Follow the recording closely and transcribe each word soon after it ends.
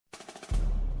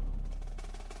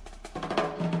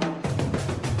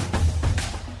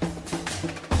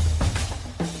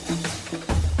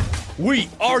We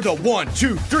are the 1,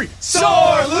 2, 3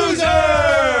 sore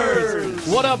losers!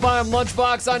 What up, I'm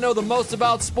Lunchbox. I know the most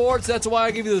about sports. That's why I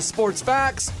give you the sports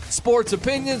facts, sports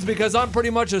opinions, because I'm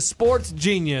pretty much a sports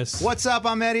genius. What's up?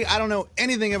 I'm Eddie. I don't know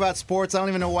anything about sports. I don't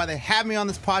even know why they have me on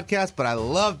this podcast, but I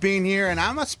love being here, and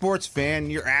I'm a sports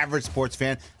fan, your average sports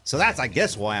fan, so that's, I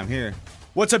guess, why I'm here.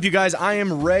 What's up, you guys? I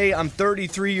am Ray. I'm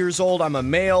 33 years old. I'm a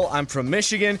male. I'm from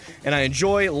Michigan, and I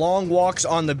enjoy long walks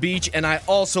on the beach, and I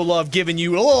also love giving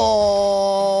you lock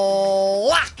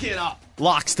it up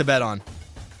locks to bet on.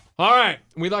 All right,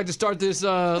 we'd like to start this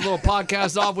little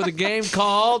podcast off with a game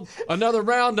called Another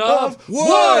Round of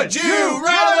Would You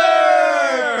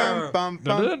Rather?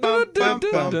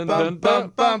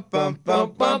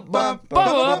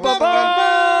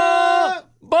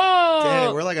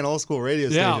 Dang, we're like an old school radio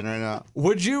station right now.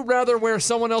 Would you rather wear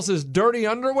someone else's dirty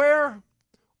underwear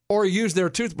or use their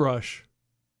toothbrush?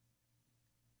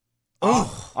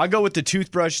 Oh, I go with the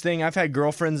toothbrush thing. I've had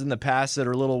girlfriends in the past that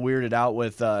are a little weirded out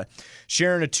with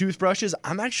sharing a toothbrushes.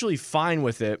 I'm actually fine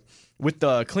with it. With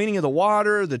the cleaning of the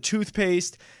water, the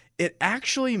toothpaste, it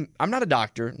actually, I'm not a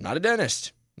doctor, not a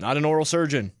dentist, not an oral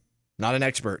surgeon, not an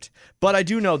expert. But I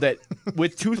do know that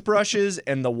with toothbrushes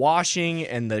and the washing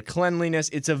and the cleanliness,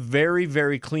 it's a very,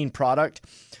 very clean product.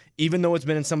 Even though it's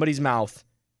been in somebody's mouth,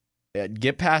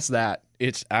 get past that.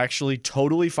 It's actually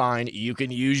totally fine. You can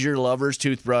use your lover's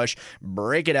toothbrush,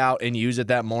 break it out, and use it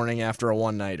that morning after a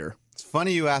one-nighter. It's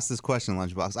funny you asked this question,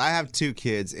 Lunchbox. I have 2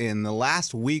 kids. In the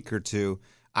last week or 2,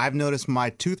 I've noticed my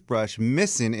toothbrush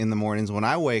missing in the mornings when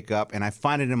I wake up, and I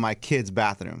find it in my kid's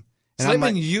bathroom. And So they've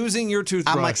been using your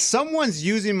toothbrush. I'm like, someone's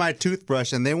using my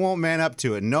toothbrush, and they won't man up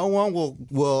to it. No one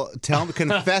will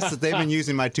confess that they've been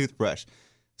using my toothbrush.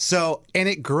 So, and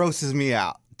it grosses me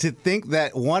out to think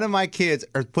that one of my kids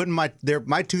are putting my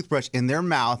toothbrush in their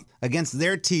mouth against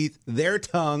their teeth, their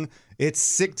tongue. It's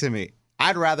sick to me.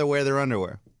 I'd rather wear their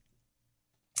underwear.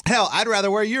 Hell, I'd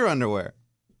rather wear your underwear.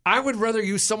 I would rather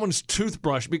use someone's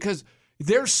toothbrush because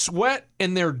their sweat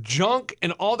and their junk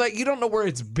and all that, you don't know where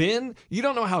it's been. You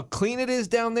don't know how clean it is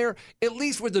down there. At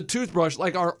least with the toothbrush,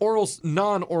 like our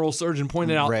non-oral surgeon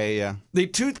pointed out, Ray, yeah. the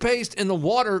toothpaste in the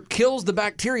water kills the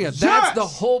bacteria. Yes! That's the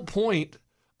whole point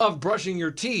of brushing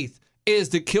your teeth, is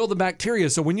to kill the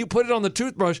bacteria. So when you put it on the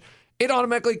toothbrush, it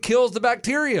automatically kills the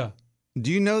bacteria.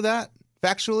 Do you know that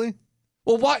factually?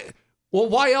 Well,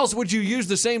 why else would you use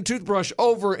the same toothbrush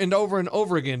over and over and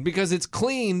over again? Because it's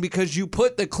clean, because you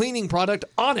put the cleaning product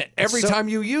on it every time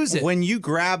you use it. When you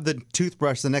grab the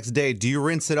toothbrush the next day, do you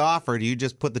rinse it off or do you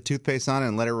just put the toothpaste on it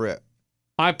and let it rip?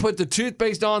 I put the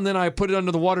toothpaste on, then I put it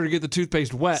under the water to get the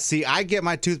toothpaste wet. See, I get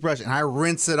my toothbrush and I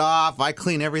rinse it off. I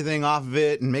clean everything off of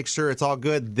it and make sure it's all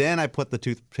good. Then I put the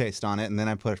toothpaste on it and then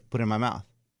I put it in my mouth.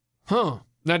 Huh.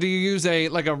 Now, do you use a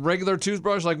regular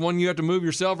toothbrush, like one you have to move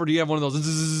yourself, or do you have one of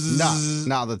those?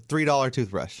 No, the $3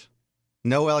 toothbrush.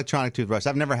 No electronic toothbrush.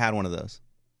 I've never had one of those.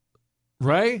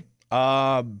 Ray?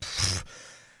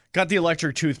 Got the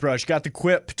electric toothbrush, got the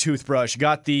Quip toothbrush,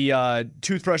 got the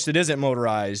toothbrush that isn't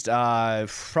motorized.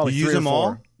 Probably You 3 use or them 4.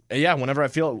 all? Yeah, whenever I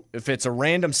feel, if it's a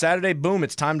random Saturday, boom,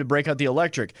 it's time to break out the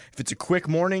electric. If it's a quick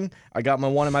morning, I got my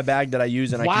one in my bag that I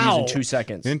use and I can use in 2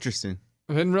 seconds. Interesting.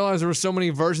 I didn't realize there were so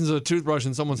many versions of the toothbrush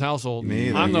in someone's household. Me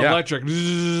either. I'm the electric.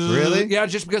 Really? Yeah,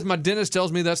 just because my dentist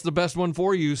tells me that's the best one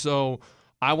for you, so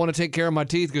I want to take care of my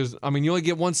teeth because, I mean, you only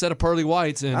get one set of pearly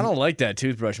whites. And I don't like that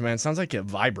toothbrush, man. It sounds like a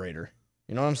vibrator.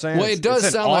 You know what I'm saying? Well, it does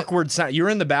it's an sound like awkward sound. You're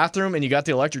in the bathroom and you got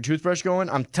the electric toothbrush going.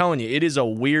 I'm telling you, it is a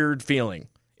weird feeling.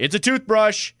 It's a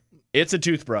toothbrush. It's a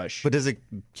toothbrush. But does it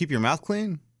keep your mouth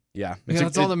clean? Yeah.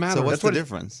 that's all that matters. So what's That's the what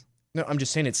difference? No, I'm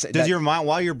just saying it's. Does your mind,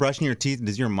 while you're brushing your teeth,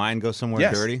 does your mind go somewhere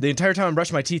yes, dirty? the entire time I'm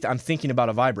brushing my teeth, I'm thinking about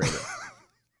a vibrator.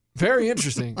 Very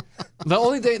interesting. The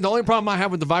only problem I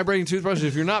have with the vibrating toothbrush is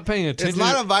if you're not paying attention. It's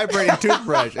not a vibrating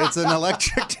toothbrush. It's an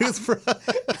electric toothbrush.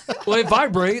 Well, it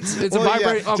vibrates. It's Well, a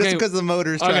vibrating. yeah, Okay, just because the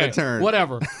motor's trying to turn.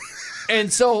 Whatever.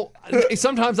 And so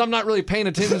sometimes I'm not really paying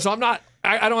attention, so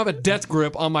I don't have a death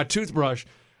grip on my toothbrush,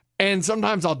 and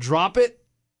sometimes I'll drop it.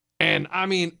 And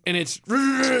it's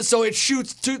so it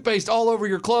shoots toothpaste all over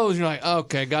your clothes. You're like,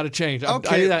 okay, got to change. I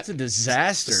do that. It's a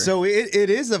disaster. So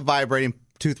it is a vibrating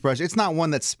toothbrush. It's not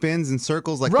one that spins in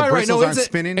circles like the Right. bristles No, aren't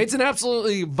spinning. It's an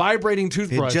absolutely vibrating It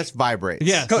toothbrush. just vibrates.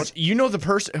 Yes. Coach, you know the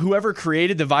person, whoever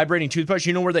created the vibrating toothbrush,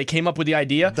 you know where they came up with the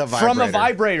idea? The From a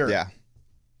vibrator. vibrator. Yeah.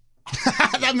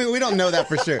 I mean, we don't know that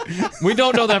for sure. We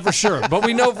don't know that for sure, but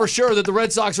we know for sure that the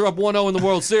Red Sox are up 1-0 in the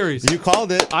World Series. You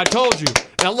called it. I told you.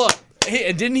 Now look,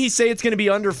 Hey, didn't he say it's going to be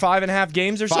under 5.5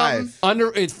 games or 5.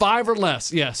 something? it's 5 or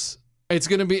less. Yes, it's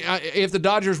going to be. If the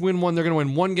Dodgers win one, they're going to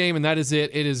win one game, and that is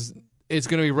it. It's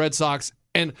going to be Red Sox.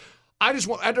 And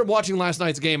after watching last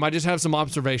night's game, I just have some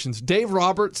observations. Dave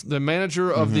Roberts, the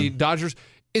manager of the Dodgers,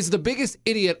 is the biggest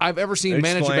idiot I've ever seen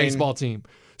manage a baseball team.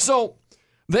 So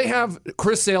they have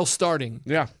Chris Sale starting.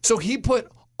 Yeah. So he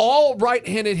put all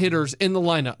right-handed hitters in the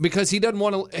lineup because he doesn't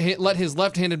want to let his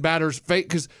left-handed batters fake,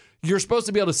 because you're supposed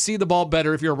to be able to see the ball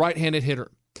better if you're a right-handed hitter.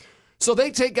 So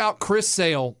they take out Chris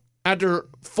Sale after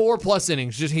 4+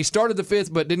 innings. He started the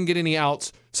 5th but didn't get any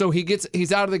outs, so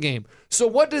he's out of the game. So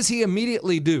what does he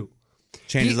immediately do?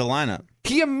 Changes the lineup.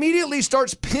 He immediately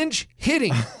starts pinch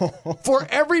hitting for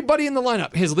everybody in the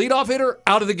lineup. His leadoff hitter,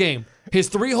 out of the game. His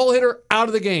 3-hole hitter, out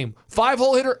of the game.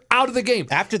 5-hole hitter, out of the game.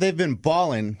 After they've been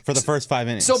balling for the first 5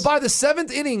 innings. So by the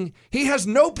 7th inning, he has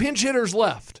no pinch hitters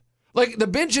left. Like, the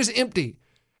bench is empty.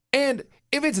 And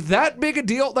if it's that big a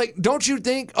deal, like, don't you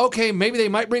think, okay, maybe they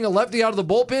might bring a lefty out of the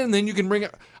bullpen and then you can bring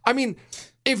it. I mean,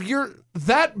 if you're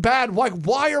that bad,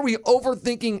 why are we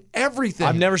overthinking everything?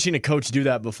 I've never seen a coach do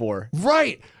that before.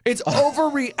 Right. It's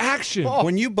overreaction.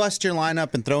 When you bust your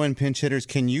lineup and throw in pinch hitters,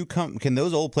 can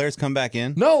those old players come back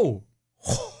in? No.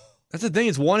 That's the thing.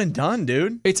 It's one and done,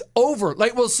 dude. It's over.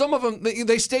 Like, well, some of them,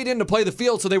 they stayed in to play the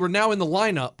field, so they were now in the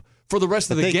lineup for the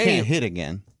rest of the game. They can't hit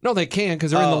again. No, they can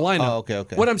because they're in the lineup. Oh,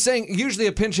 okay. What I'm saying, usually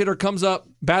a pinch hitter comes up,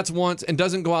 bats once, and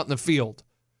doesn't go out in the field.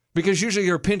 Because usually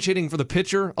you're pinch hitting for the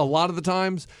pitcher a lot of the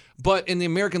times. But in the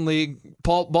American League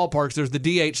ballparks, there's the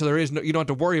DH, so you don't have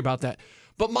to worry about that.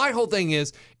 But my whole thing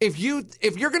is, if you're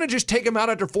going to just take them out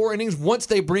after 4 innings once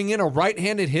they bring in a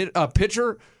right-handed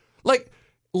pitcher, like,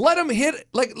 let them hit.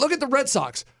 Like, look at the Red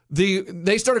Sox.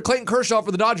 They started Clayton Kershaw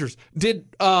for the Dodgers. Did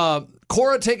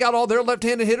Cora take out all their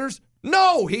left-handed hitters?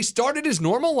 No, he started his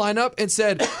normal lineup and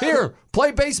said, here,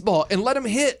 play baseball, and let him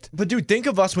hit. But, dude, think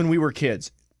of us when we were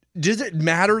kids. Does it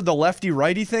matter, the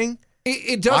lefty-righty thing?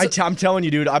 It doesn't. I'm telling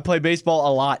you, dude, I play baseball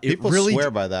a lot. People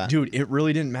swear by that. Dude, it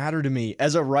really didn't matter to me.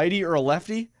 As a righty or a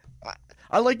lefty,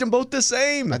 I liked them both the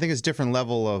same. I think it's different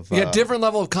level of different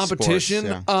level of competition.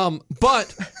 Sports, yeah.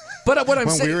 But what I'm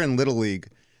when saying, we were in Little League.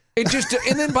 and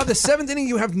then by the 7th inning,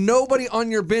 you have nobody on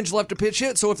your bench left to pitch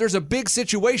hit. So if there's a big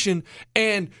situation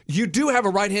and you do have a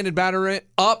right-handed batter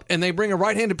up and they bring a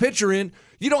right-handed pitcher in,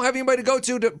 you don't have anybody to go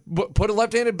to put a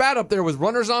left-handed bat up there with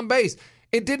runners on base.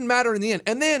 It didn't matter in the end.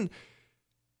 And then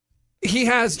he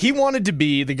wanted to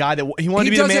be the guy that he wanted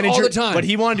to be the manager all the time. But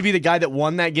he wanted to be the guy that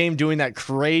won that game doing that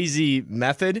crazy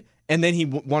method. And then he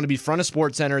wanted to be front of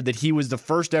Sports Center, that he was the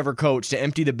first ever coach to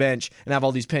empty the bench and have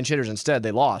all these pinch hitters. Instead,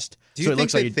 they lost. Do you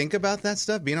think they think about that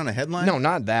stuff, being on a headline? No,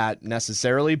 not that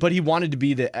necessarily. But he wanted to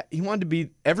be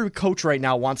every coach right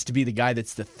now wants to be the guy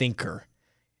that's the thinker.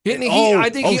 I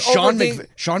think Sean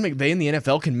McVay in the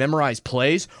NFL can memorize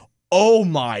plays. Oh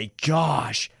my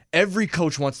gosh. Every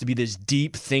coach wants to be this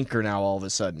deep thinker now all of a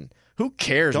sudden. Who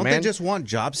cares, man? Don't they just want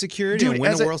job security and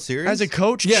win a World Series? As a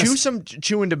coach, yes. chew some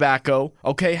chewing tobacco,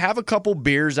 okay? Have a couple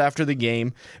beers after the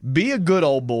game. Be a good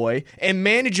old boy and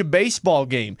manage a baseball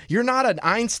game. You're not an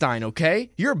Einstein,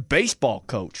 okay? You're a baseball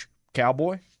coach,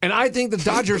 cowboy. And I think the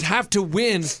Dodgers have to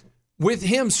win with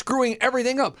him screwing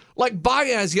everything up. Like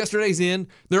Baez yesterday's in,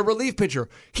 their relief pitcher.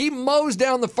 He mows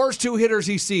down the first 2 hitters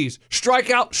he sees.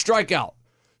 Strikeout, strikeout.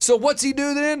 So what's he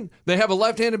do then? They have a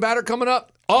left-handed batter coming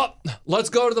up. Oh, let's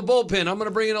go to the bullpen. I'm going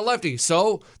to bring in a lefty.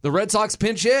 So the Red Sox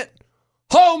pinch hit.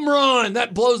 Home run!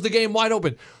 That blows the game wide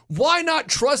open. Why not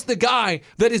trust the guy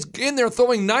that is in there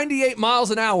throwing 98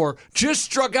 miles an hour, just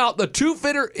struck out the 2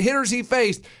 hitters he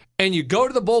faced, and you go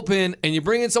to the bullpen and you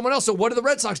bring in someone else. So what do the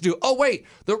Red Sox do? Oh, wait,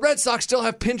 the Red Sox still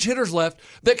have pinch hitters left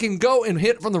that can go and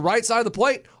hit from the right side of the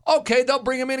plate. Okay, they'll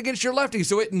bring him in against your lefty.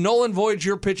 So it null and voids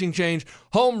your pitching change.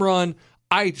 Home run.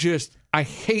 I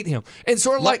hate him. And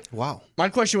sort of like, wow. My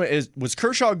question was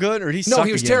Kershaw good or did he No, suck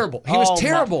he was again? terrible. He was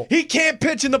terrible. He can't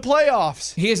pitch in the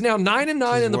playoffs. He is now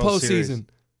 9-9 in the World postseason. Series.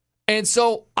 And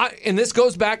so, and this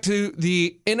goes back to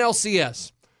the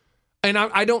NLCS. And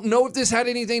I don't know if this had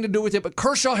anything to do with it, but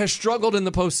Kershaw has struggled in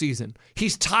the postseason.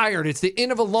 He's tired. It's the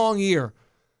end of a long year.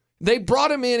 They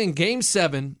brought him in Game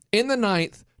 7 in the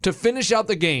 9th to finish out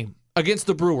the game against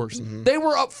the Brewers. Mm-hmm. They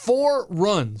were up 4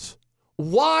 runs.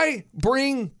 Why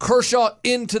bring Kershaw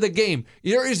into the game?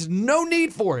 There is no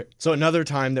need for it. So another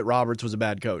time that Roberts was a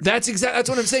bad coach. That's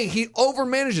what I'm saying. He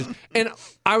overmanages. And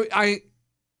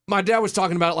my dad was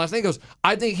talking about it last night. He goes,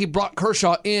 I think he brought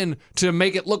Kershaw in to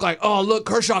make it look like, oh, look,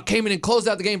 Kershaw came in and closed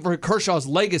out the game for Kershaw's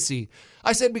legacy.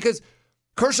 I said, because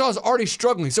Kershaw's already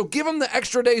struggling. So give him the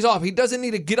extra days off. He doesn't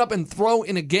need to get up and throw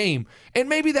in a game. And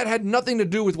maybe that had nothing to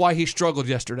do with why he struggled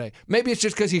yesterday. Maybe it's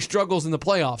just because he struggles in the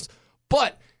playoffs.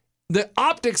 But the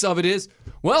optics of it is,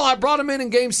 well, I brought him in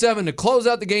Game 7 to close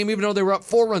out the game even though they were up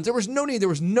 4 runs. There was no need. There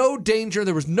was no danger.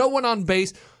 There was no one on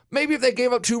base. Maybe if they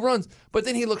gave up 2 runs, but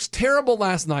then he looks terrible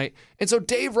last night. And so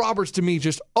Dave Roberts, to me,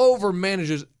 just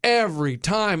over-manages every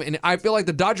time. And I feel like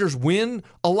the Dodgers win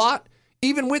a lot,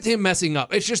 even with him messing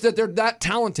up. It's just that they're that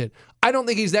talented. I don't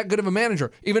think he's that good of a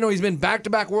manager. Even though he's been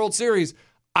back-to-back World Series,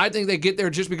 I think they get there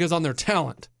just because on their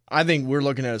talent. I think we're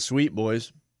looking at a sweep,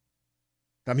 boys.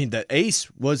 I mean, the ace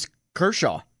was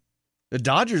Kershaw. The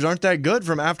Dodgers aren't that good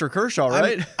from after Kershaw,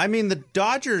 right? I mean, the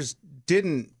Dodgers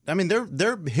didn't. I mean,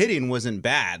 their hitting wasn't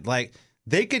bad. Like,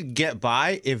 they could get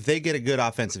by if they get a good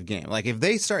offensive game. Like, if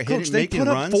they start hitting, Coach, they making put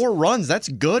up runs. 4 runs. That's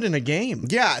good in a game.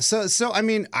 Yeah, so I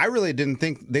mean, I really didn't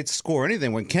think they'd score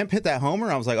anything. When Kemp hit that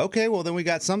homer, I was like, okay, well, then we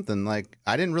got something. Like,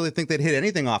 I didn't really think they'd hit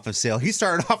anything off of Sale. He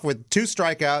started off with 2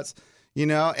 strikeouts,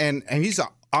 and he's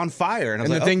on fire. And I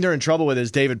was And like, the thing they're in trouble with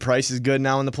is David Price is good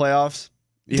now in the playoffs.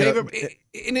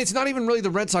 And it's not even really the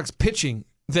Red Sox pitching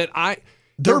that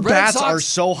Their the Red bats Sox, are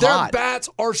so hot. Their bats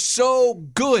are so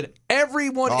good.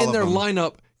 Everyone All in of their them.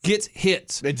 lineup gets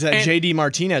hits. It's that And- JD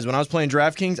Martinez. When I was playing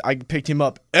DraftKings, I picked him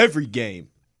up every game.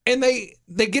 And they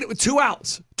get it with 2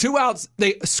 outs. 2 outs,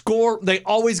 they score. They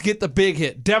always get the big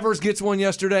hit. Devers gets one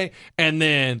yesterday, and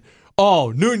then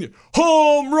Nunez,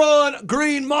 home run,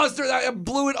 green monster, that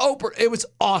blew it open. It was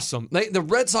awesome. The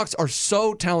Red Sox are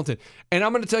so talented. And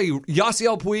I'm going to tell you,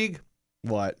 Yasiel Puig,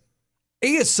 What?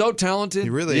 he is so talented. he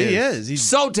really He is. is. He's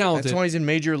So talented. That's why he's in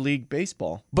Major League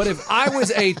Baseball. But if I was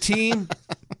a team,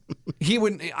 he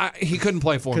couldn't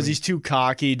play for me. Because he's too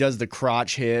cocky. He does the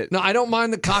crotch hit. No, I don't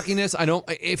mind the cockiness.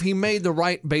 If he made the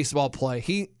right baseball play.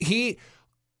 He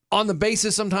on the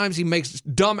bases sometimes he makes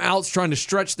dumb outs trying to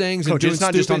stretch things and Coach, doing it's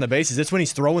not just stupid- on the bases. It's when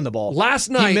he's throwing the ball. Last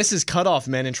night- he misses cutoff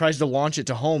man and tries to launch it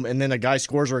to home, and then a guy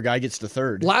scores or a guy gets to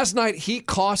third. Last night he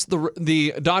cost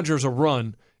the Dodgers a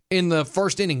run in the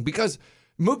first inning because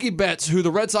Mookie Betts, who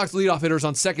the Red Sox leadoff hitter is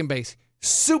on second base,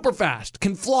 super fast,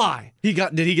 can fly.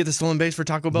 Did he get the stolen base for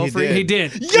Taco Bell He free?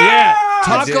 did. He did. Yeah!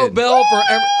 Taco did. Bell for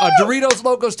a Doritos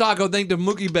Locos Taco thanks to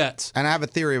Mookie Betts. And I have a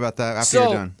theory about that after So-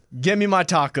 you're done. Give me my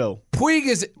taco. Puig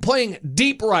is playing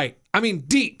deep right. I mean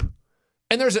deep.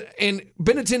 And and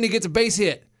Benintendi gets a base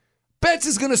hit. Betts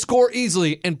is going to score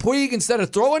easily, and Puig, instead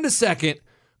of throwing to second,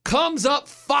 comes up,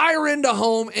 fire into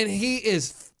home, and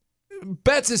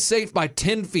Betts is safe by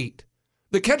 10 feet.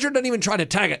 The catcher doesn't even try to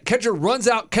tag it. Catcher runs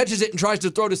out, catches it, and tries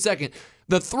to throw to second.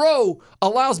 The throw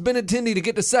allows Benintendi to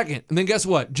get to second. And then guess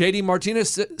what? JD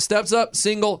Martinez steps up,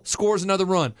 single, scores another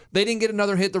run. They didn't get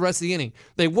another hit the rest of the inning.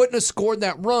 They wouldn't have scored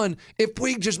that run if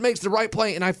Puig just makes the right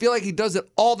play. And I feel like he does it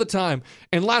all the time.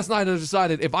 And last night I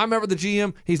decided if I'm ever the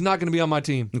GM, he's not going to be on my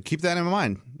team. Keep that in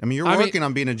mind. I mean, you're I mean- working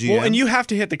on being a GM. Well, and you have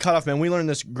to hit the cutoff man. We learned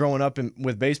this growing up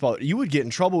with baseball. You would get in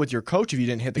trouble with your coach if you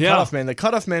didn't hit the Yeah. cutoff man. The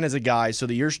cutoff man is a guy so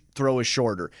that your throw is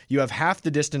shorter. You have half the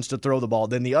distance to throw the ball.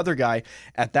 Then the other guy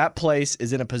at that place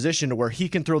is in a position to where he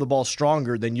can throw the ball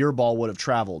stronger than your ball would have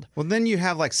traveled. Well, then you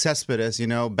have like Cespedes,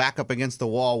 back up against the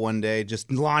wall one day,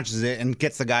 just launches it and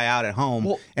gets the guy out at home.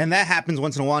 Well- and that happens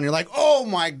once in a while, and you're like, oh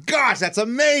my gosh, that's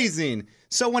amazing.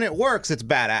 So when it works, it's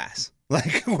badass.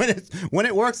 Like when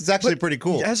it works, it's actually pretty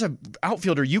cool. As an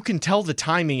outfielder, you can tell the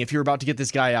timing if you're about to get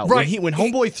this guy out. Right. When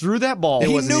homeboy threw that ball, It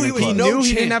he wasn't knew, even he, close. knew No he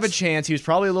didn't chance. have a chance. He was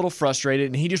probably a little frustrated,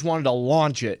 and he just wanted to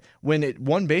launch it. When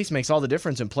one base makes all the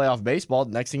difference in playoff baseball,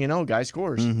 next thing you know, guy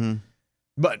scores. Mm-hmm.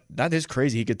 But that is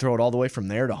crazy. He could throw it all the way from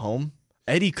there to home.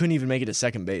 Eddie couldn't even make it to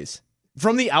second base.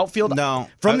 From the outfield, No.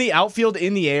 the outfield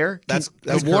in the air, That's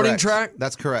The warning correct. track?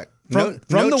 That's correct. from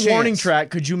no the warning chance. track,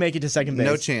 could you make it to second base?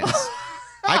 No chance.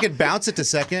 I could bounce it to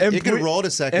second. And It could Puig- roll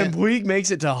to second. And Puig makes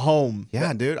it to home.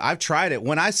 Yeah, dude, I've tried it.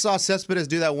 When I saw Cespedes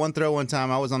do that one throw one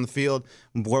time, I was on the field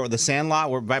where the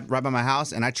Sandlot, right by my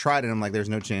house, and I tried it. I'm like, there's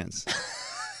no chance.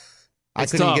 I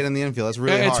It's couldn't tough. get in the infield. That's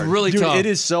really It's hard. really Dude, tough. it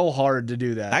is so hard to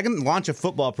do that. I can launch a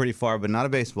football pretty far, but not a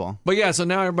baseball. But yeah, so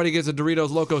now everybody gets a Doritos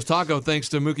Locos Taco thanks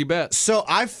to Mookie Betts. So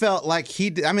I felt like he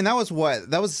did. I mean, that was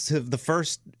the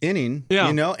first inning, Yeah.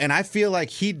 and I feel like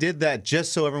he did that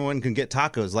just so everyone can get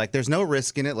tacos. Like, there's no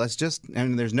risk in it.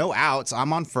 There's no outs.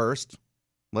 I'm on first.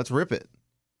 Let's rip it.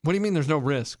 What do you mean there's no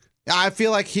risk? I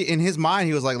feel like in his mind,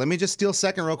 he was like, let me just steal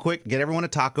second real quick, get everyone a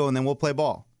taco, and then we'll play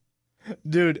ball.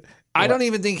 Dude, I don't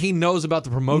even think he knows about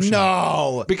the promotion.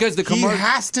 No. Because the He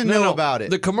has to know about it.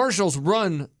 The commercials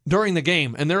run during the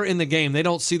game, and they're in the game. They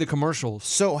don't see the commercials.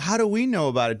 So how do we know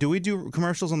about it? Do we do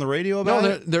commercials on the radio No, about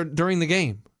it? they're during the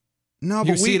game. No,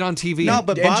 You but see it on TV. No,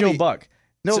 but and Bobby, Joe Buck.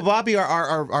 No, Bobby,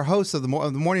 our host of the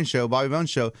morning show, Bobby Bones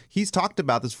show, he's talked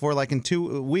about this for like in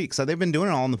 2 weeks. So they've been doing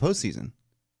it all in the postseason.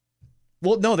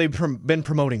 Well, no, they've been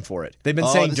promoting for it. They've been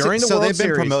saying during the so World they've been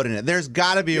Series. promoting it. There's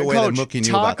got to be a way Coach, that Mookie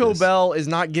knew about Taco this. Bell is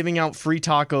not giving out free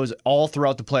tacos all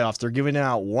throughout the playoffs. They're giving it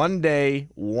out one day,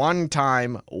 one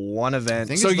time, one event.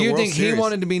 think So it's the you World think he Series.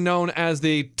 wanted to be known as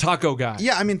the taco guy?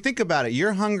 Yeah, I mean, think about it.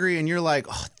 You're hungry and you're like,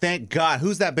 oh, thank God.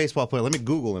 Who's that baseball player? Let me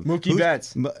Google him. Mookie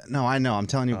Betts. No, I know. I'm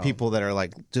telling you, people that are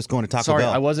like just going to Taco Sorry,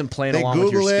 Bell. I wasn't playing They along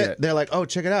Google with your it. skit. They're like, oh,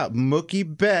 check it out.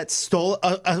 Mookie Betts stole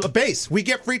a base. We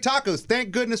get free tacos.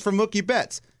 Thank goodness for Mookie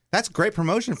Betts. That's great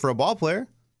promotion for a ball player.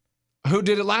 Who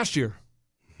did it last year?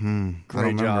 I don't Great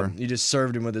remember. job. You just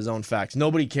served him with his own facts.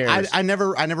 Nobody cares. I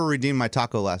never redeemed my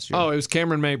taco last year. Oh, it was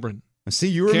Cameron Mabry. See,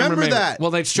 you Cameron remember Mabry. that. Well,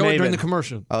 they show it during Mabry. the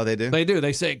commercial. Oh, they do? They do.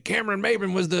 They say Cameron Mabry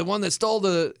was the one that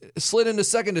slid into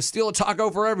second to steal a taco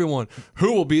for everyone.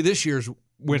 Who will be this year's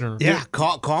winner? Yeah,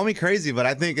 call me crazy, but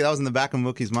I think that was in the back of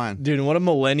Mookie's mind. Dude, what a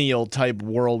millennial type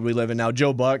world we live in now.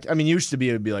 Joe Buck, I mean, used to be,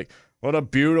 it would be like, what a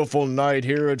beautiful night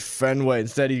here at Fenway.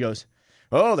 Instead, he goes,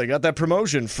 oh, they got that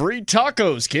promotion. Free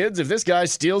tacos, kids. If this guy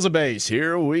steals a base,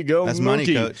 here we go, That's Mookie.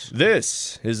 money, Coach.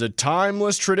 This is a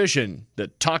timeless tradition. The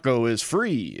taco is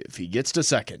free if he gets to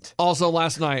second. Also,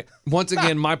 last night, once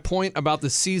again, my point about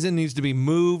the season needs to be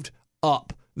moved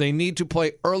up. They need to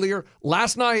play earlier.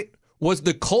 Last night was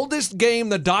the coldest game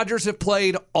the Dodgers have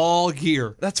played all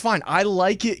year. That's fine. I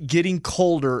like it getting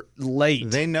colder late.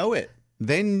 They know it.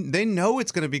 They know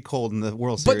it's going to be cold in the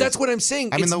World Series. But that's what I'm saying.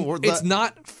 I mean, It's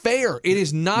not fair. It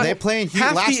is not. they play in heat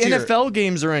half last the year. NFL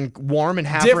games are in warm and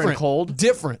half are different. in cold.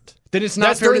 Different. Then it's not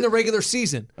That's fair during to- the regular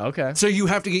season. Okay. So you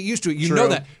have to get used to it. You True. know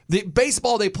that. The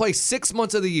baseball, they play 6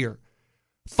 months of the year.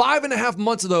 5.5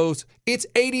 months of those, it's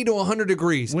 80 to 100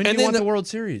 degrees. When do and you then want the World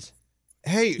Series?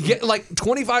 Hey, like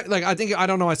 25, like I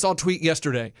don't know, I saw a tweet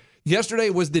yesterday. Yesterday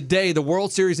was the day the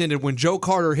World Series ended when Joe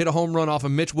Carter hit a home run off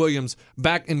of Mitch Williams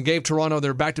back and gave Toronto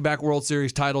their back-to-back World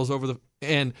Series titles over the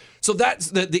end. So that's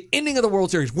the ending of the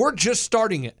World Series. We're just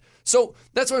starting it. So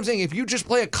that's what I'm saying. If you just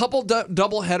play a couple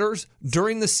double headers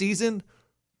during the season,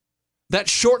 that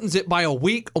shortens it by a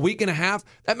week and a half.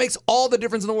 That makes all the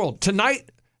difference in the world. Tonight,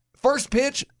 first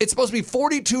pitch, it's supposed to be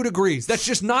 42 degrees. That's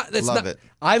just not. That's love not, it.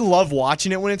 I love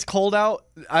watching it when it's cold out.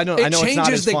 I know It it's not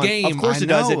changes as the fun. game. Of course I it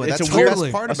does. know, It's that's a the weird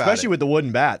best part about especially it. with the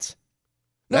wooden bats.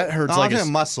 That hurts No, like I a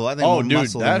think muscle. I think oh, more dude,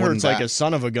 muscle that than wooden hurts like a bat.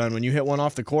 son of a gun when you hit one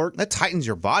off the court. That tightens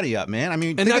your body up, man. I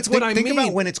mean, And that's what I think mean.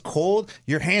 about when it's cold,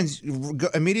 your hands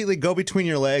immediately go between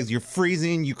your legs. You're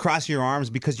freezing. You cross your arms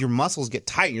because your muscles get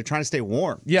tight. And you're trying to stay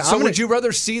warm. Yeah, So would you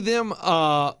rather see them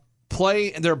play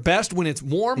their best when it's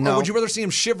warm, No. or would you rather see them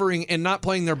shivering and not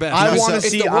playing their best? I It's want to the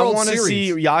see. I World want to see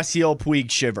Series. Yasiel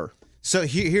Puig shiver. So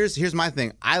here's my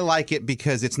thing. I like it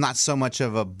because it's not so much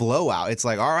of a blowout. It's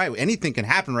like, all right, anything can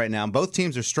happen right now. Both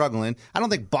teams are struggling. I don't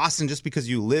think Boston, just because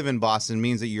you live in Boston,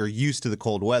 means that you're used to the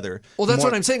cold weather. Well, that's More-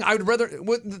 what I'm saying. I would rather.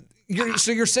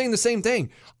 So you're saying the same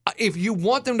thing. If you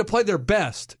want them to play their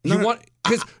best, you want.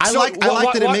 I like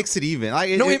that it makes it even. Like,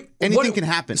 anything what- can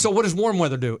happen. So what does warm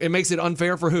weather do? It makes it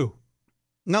unfair for who?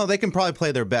 No, they can probably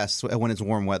play their best when it's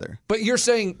warm weather. But you're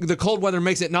saying the cold weather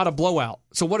makes it not a blowout.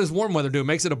 So what does warm weather do? It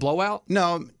makes it a blowout?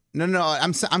 No.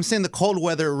 I'm saying the cold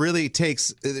weather really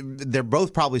takes. They're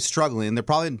both probably struggling. They're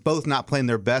probably both not playing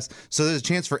their best. So there's a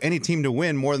chance for any team to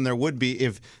win more than there would be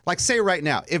if, like, say right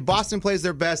now, if Boston plays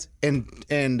their best and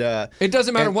It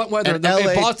doesn't matter and- what weather. and If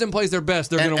LA Boston plays their best,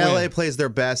 they're and going to LA win. plays their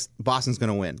best, Boston's going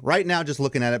to win. Right now, just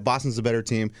looking at it, Boston's a better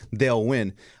team. They'll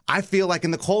win. I feel like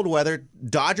in the cold weather,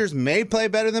 Dodgers may play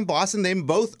better than Boston. They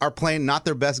both are playing not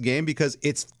their best game because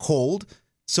it's cold.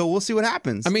 So we'll see what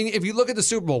happens. I mean, if you look at the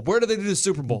Super Bowl, where do they do the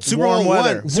Super Bowl? Super warm Bowl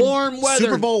weather. one. Warm weather.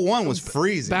 Super Bowl one was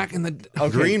freezing. Back in the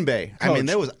Green Bay. I mean,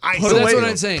 there was ice. But on that's the what field.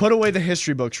 I'm saying. Put away the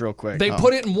history books real quick. They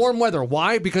put it in warm weather.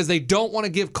 Why? Because they don't want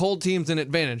to give cold teams an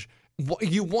advantage.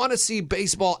 You want to see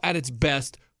baseball at its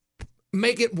best.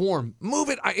 Make it warm. Move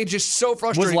it. It's just so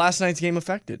frustrating. Was last night's game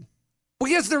affected? Well,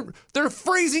 yes, they're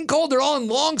freezing cold. They're all in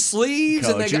long sleeves,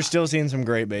 Coach, and they you're got, still seeing some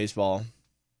great baseball.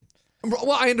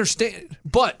 well, I understand,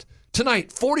 but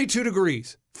tonight, 42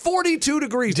 degrees. 42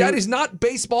 degrees. That is not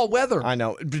baseball weather. I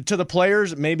know. To the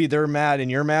players, maybe they're mad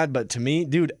and you're mad, but to me,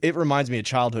 dude, it reminds me of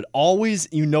childhood. Always,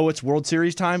 it's World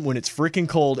Series time when it's freaking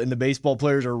cold and the baseball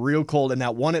players are real cold, and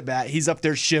that one at bat, he's up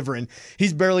there shivering.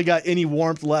 He's barely got any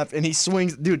warmth left, and he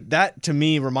swings. Dude, that to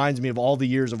me reminds me of all the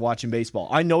years of watching baseball.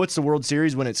 I know it's the World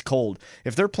Series when it's cold.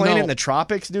 If they're playing No. it in the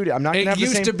tropics, dude, I'm not going to It have the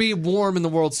used same. to be warm in the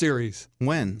World Series.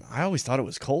 When? I always thought it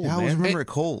was cold, Yeah, I man. always remember it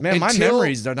cold. Man, my Until-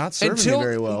 memories are not serving me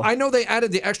very well. I know they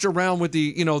added the extra round with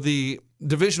the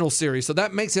divisional series, so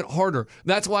that makes it harder.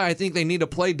 That's why I think they need to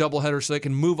play doubleheader so they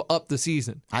can move up the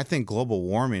season. I think global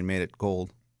warming made it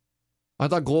cold. I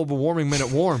thought global warming meant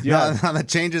it warm. Yeah. No, that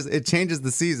changes. It changes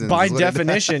the seasons. By is what it does.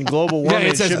 definition, global Yeah, warming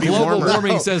it says should be global warmer.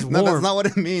 warming says warm. No, that's not what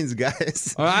it means,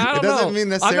 guys. I don't it doesn't know. mean I'm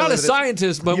necessarily. not a that it's-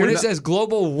 scientist, but when You're it not- says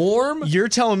global warm, You're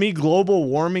telling me global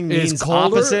warming Is means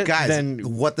colder? opposite Guys,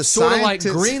 than what the sort of like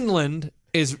scientists Greenland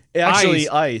is Actually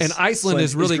ice. and Iceland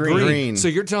is Is really green. green. So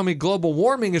you're telling me global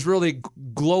warming is really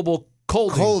global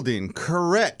colding. Colding,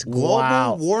 correct. Global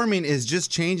Wow. warming is just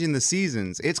changing the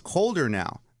seasons. It's colder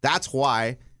now. That's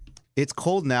why it's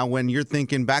cold now. When you're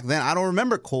thinking back then, I don't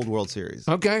remember cold World Series.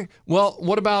 Okay. Well,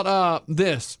 what about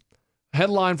this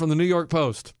headline from the New York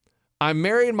Post? I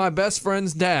married my best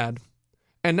friend's dad,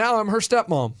 and now I'm her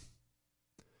stepmom.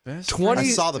 Best 20 I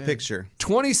saw the picture.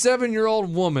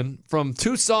 27-year-old woman from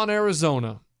Tucson,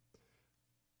 Arizona.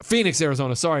 Phoenix,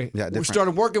 Arizona, sorry. Yeah, We different.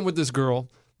 started working with this girl.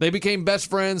 They became best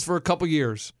friends for a couple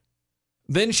years.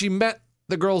 Then she met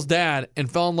the girl's dad and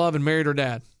fell in love and married her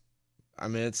dad. I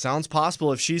mean, it sounds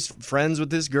possible if she's friends with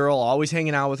this girl, always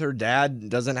hanging out with her dad,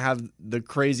 doesn't have the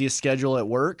craziest schedule at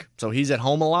work, so he's at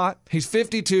home a lot. He's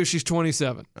 52, she's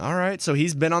 27. All right, so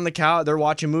he's been on the couch. They're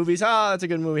watching movies. Ah, that's a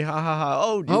good movie. Ha ha ha.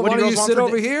 Oh, Oh, what why do don't girls you want sit for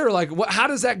over di- here? Like, how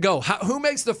does that go? Who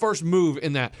makes the first move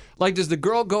in that? Like, does the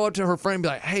girl go up to her friend and be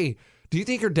like, hey, do you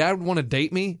think your dad would want to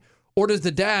date me? Or does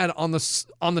the dad on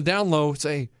the down low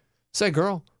say,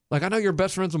 girl, like, I know you're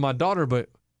best friends with my daughter, but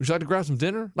would you like to grab some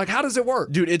dinner? Like, how does it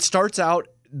work? Dude, it starts out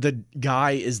the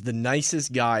guy is the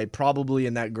nicest guy probably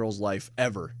in that girl's life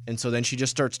ever. And so then she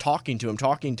just starts talking to him,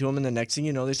 and the next thing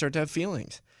you know, they start to have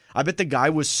feelings. I bet the guy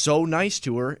was so nice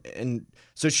to her, and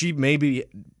so she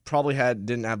probably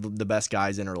didn't have the best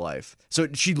guys in her life. So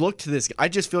she looked to this. I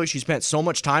just feel like she spent so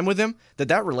much time with him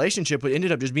that relationship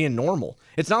ended up just being normal.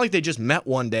 It's not like they just met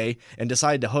one day and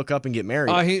decided to hook up and get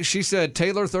married. She said,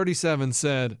 Taylor 37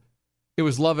 said it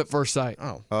was love at first sight.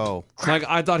 Oh, Like,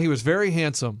 I thought he was very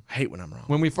handsome. I hate when I'm wrong.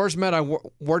 When we first met, I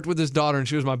worked with his daughter, and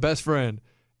she was my best friend.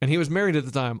 And he was married at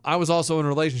the time. I was also in a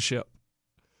relationship.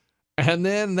 And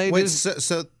then they wait. just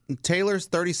So Taylor's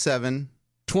 37.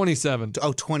 27.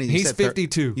 Oh, 20. You He's said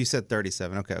 52. You said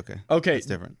 37. Okay. Okay, That's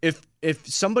different. If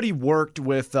somebody worked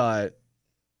with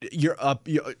your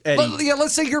Eddie.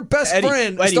 Let's say your best Eddie,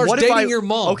 friend Eddie, starts what if dating your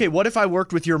mom. Okay, what if I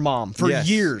worked with your mom for Yes,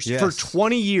 years? yes. For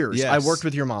 20 years, Yes. I worked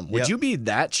with your mom. Would Yep. you be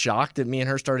that shocked that me and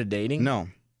her started dating? No.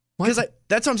 Because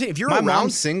that's what I'm saying. If you're My around,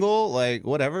 mom's single, like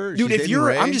whatever. dude, She's if dating you're,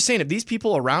 Ray. I'm just saying, if these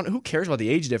people around, who cares about the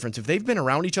age difference? If they've been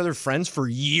around each other, friends for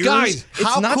years, Guys, it's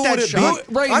how not cool that would it be? shocked.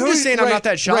 I'm just saying, I'm not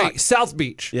that shocked. Ray, South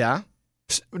Beach Yeah,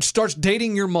 starts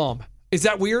dating your mom. Is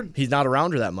that weird? he's not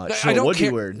around her that much. So I don't it would care.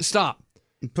 be weird. Stop.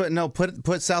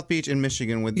 Put South Beach in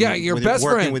Michigan with Your with best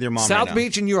working friend. with your mom South right now.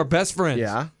 Beach and you are best friends.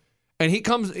 Yeah, And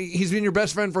he's been your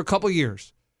best friend for a couple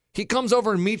years. He comes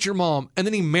over and meets your mom, and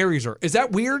then he marries her. Is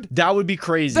that weird? that would be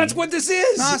crazy. That's what this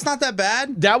is. No, it's not that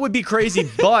bad. That would be crazy,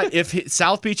 but if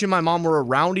South Beach and my mom were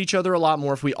around each other a lot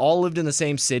more, if we all lived in the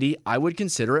same city, I would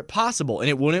consider it possible, and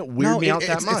it wouldn't weird me out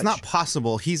that much. It's not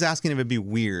possible. He's asking if it'd be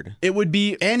weird. It would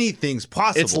be. Anything's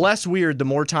possible. It's less weird the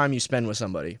more time you spend with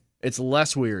somebody. It's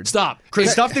less weird. Stop.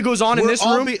 Chris, stuff that goes on in We're this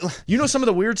all room. be- You know some of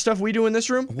the weird stuff we do in this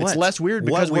room? What? It's less weird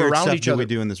What because we're weird around stuff each do other. we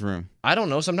do in this room? I don't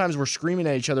know. Sometimes we're screaming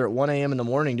at each other at 1 a.m. in the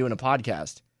morning doing a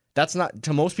podcast. That's not,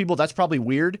 to most people, that's probably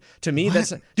weird. To me,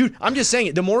 that's, dude, I'm just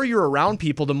saying, the more you're around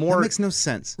people, the That more. makes no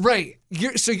sense. Right.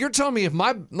 So you're telling me if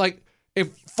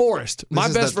Forrest, my This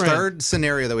is best the friend, third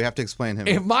scenario that we have to explain him.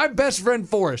 if my best friend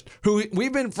Forrest, who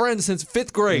we've been friends since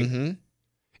 5th grade, Mm-hmm.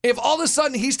 if all of a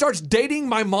sudden he starts dating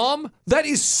my mom, that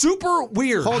is super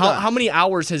weird. how many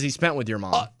hours has he spent with your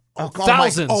mom?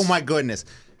 Thousands. Oh my goodness.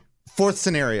 Fourth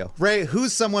scenario. Ray,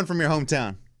 who's someone from your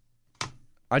hometown?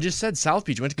 I just said South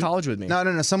Beach. Went to college with me.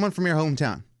 No. Someone from your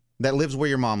hometown that lives where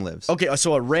your mom lives. Okay,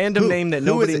 so a random Who? name that Who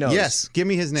nobody is it? knows. Yes, give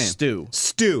me his name. Stu.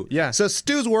 Stu. Yeah. So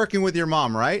Stu's working with your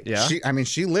mom, right? Yeah.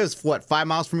 She lives, 5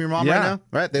 miles from your mom Yeah. right now?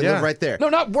 Right? They Yeah. live right there. No,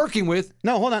 not working with.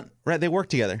 No, hold on. Right, they work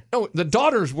together. No, the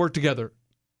daughters work together.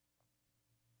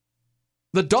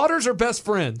 The daughters are best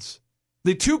friends.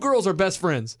 The two girls are best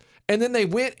friends. And then they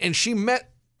went and she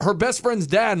met her best friend's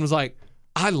dad and was like,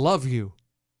 I love you.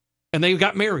 And they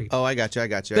got married. Oh, I got you.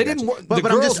 They didn't work- But the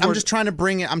I'm girls just were- trying to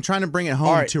bring it. I'm trying to bring it home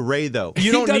All right. to Ray though. You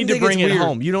He don't doesn't need to think it's bring it weird.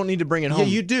 home. You don't need to bring it Yeah, home.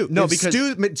 you do. No, If because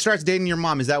Stu starts dating your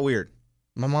mom, is that weird?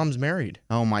 my mom's married.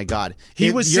 Oh my God. He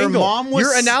If was your single. Mom was,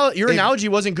 your if- analogy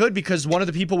wasn't good because one of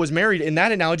the people was married. In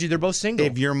that analogy, they're both single.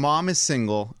 If your mom is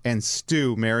single and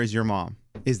Stu marries your mom,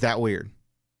 is that weird?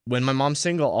 When my mom's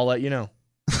single, I'll let you know.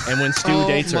 And when Stu Oh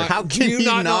dates her. my- How do can you you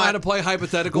not know not- how to play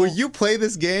hypothetical? Will you play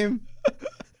this game?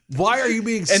 Why are you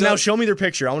being so... And now show me their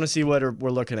picture. I want to see what we're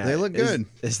looking at. They look good.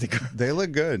 Is the girl. They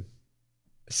look good.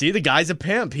 See, the guy's a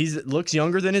pimp. He looks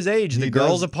younger than his age. The He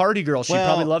girl's does. a party girl. She Well,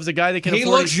 probably loves a guy that can He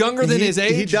afford looks younger than his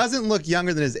age. He doesn't look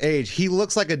younger than his age. He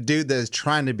looks like a dude that is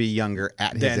trying to be younger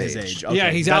at than his his age. age. Okay,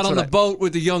 Yeah, he's that's out on what the boat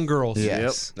with the young girls.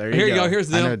 Yes. Yep, there you Here you go. go.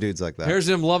 Here's I them. know dudes like that. Here's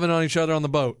them loving on each other on the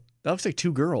boat. That looks like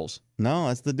two girls. No,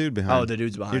 that's the dude behind. Oh, the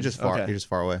dude's behind. You're just far. Okay. You're just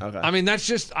far away. Okay. I mean, that's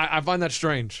just I find that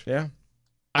strange. yeah.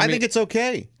 I mean, think it's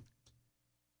okay.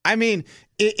 I mean,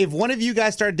 if one of you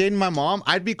guys started dating my mom,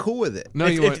 I'd be cool with it. no,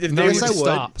 if- you if wouldn't. they No, would- you I would would.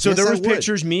 stop. So Yes, there I was would.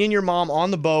 pictures, me and your mom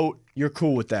on the boat. You're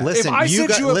cool with that. Listen, If I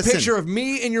sent you a listen. picture of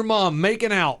me and your mom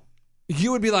making out,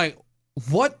 you would be like,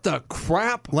 "What the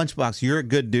crap?" Lunchbox, you're a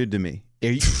good dude to me.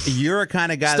 You're a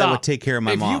kind of guy that Stop. would take care of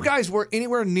my if mom. you guys were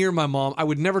anywhere near my mom, I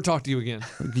would never talk to you again.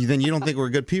 Then you don't think we're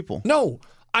good people. No,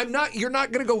 I'm not. You're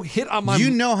not gonna go hit on my.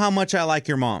 You know how much I like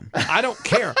your mom. I don't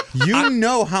care. You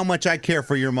know how much I care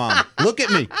for your mom. Look at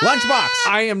me, Lunchbox.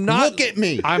 I am not. Look at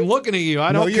me. I'm looking at you.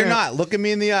 I don't. No, you're care. not. Look at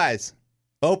me in the eyes.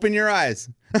 Open your eyes.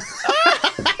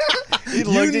 He You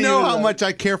looked at know with how a- much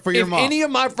I care for your If mom. any of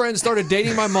my friends started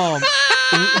dating my mom,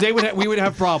 we would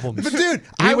have problems. But dude, We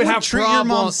I would would have treat your mom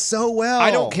problems. so well. I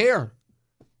don't care.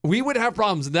 We would have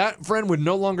problems. That friend would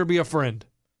no longer be a friend.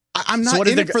 I'm So not what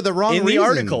in is it for the wrong in reasons. the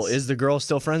article? Is the girl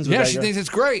still friends with Yeah, that she girl? thinks it's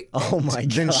great. Oh my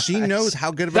god. Then she knows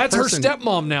how good of a That's her person.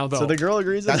 stepmom now, though. So the girl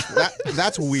agrees. With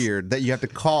That's weird that you have to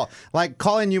call. Like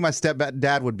calling you my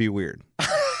stepdad would be weird.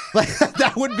 Like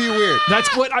that would be weird.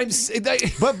 That's what I'm saying.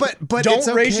 But Don't it's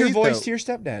raise your okay, voice though. to your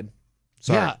stepdad.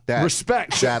 Sorry, Yeah, Dad.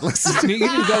 respect. Dad, listen. You need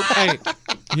to go. Hey,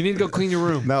 you need to go clean your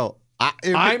room. No,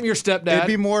 I'm your stepdad. It'd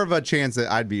be more of a chance that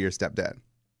I'd be your stepdad.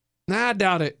 Nah, I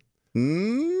doubt it.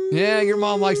 Mm, Yeah, your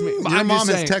mom likes me. your I'm mom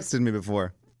just has saying. texted me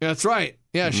before. That's right.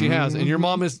 Yeah, she has. And your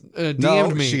mom has DM'd No,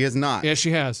 me. she has not. Yeah,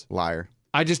 she has. Liar.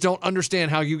 I just don't understand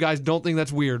how you guys don't think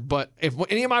that's weird. But if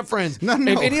any of my friends, No.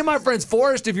 if any of my friends,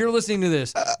 Forrest, if you're listening to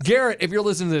this, Garrett, if you're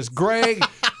listening to this, Greg,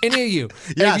 any of you,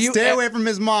 Yeah, if you, stay away from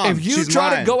his mom. If you She's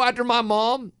try mine. to go after my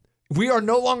mom, we are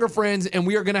no longer friends, and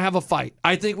we are going to have a fight.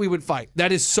 I think we would fight.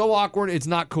 That is so awkward. It's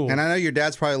not cool. And I know your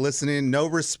dad's probably listening. No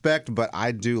respect, but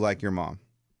I do like your mom.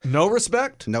 No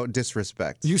respect? No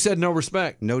disrespect. You said no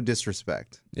respect. No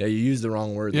disrespect. Yeah, you used the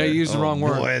wrong word. Yeah, there. you used the wrong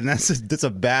word. Boy, and that's a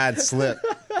bad slip.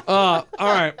 All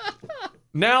right.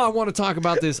 Now I want to talk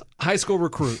about this high school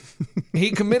recruit.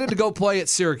 He committed to go play at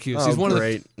Syracuse. Oh, He's one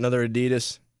great. Another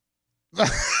Adidas.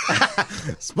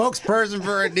 Spokesperson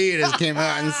for Adidas came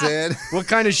out and said, What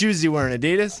kind of shoes is he wearing?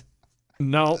 Adidas?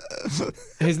 No.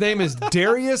 His name is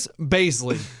Darius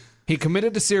Baisley. He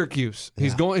committed to Syracuse.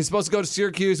 He's supposed to go to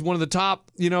Syracuse, one of the top,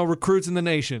 recruits in the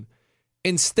nation.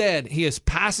 Instead, he is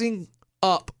passing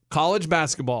up college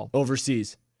basketball.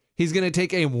 Overseas. He's going to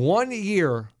take a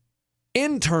 1-year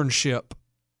internship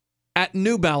at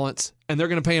New Balance, and they're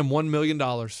going to pay him $1 million.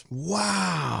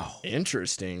 wow.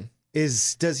 Interesting.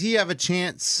 Does he have a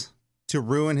chance to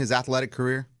ruin his athletic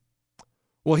career?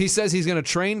 Well, he says he's going to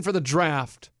train for the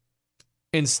draft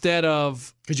instead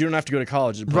of Because you don't have to go to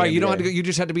college. To play right. You don't have to NBA. go. You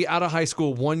just had to be out of high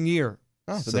school 1 year.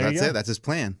 Oh, So there you that's go. it. That's his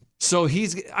plan. So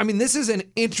this is an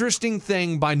interesting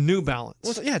thing by New Balance.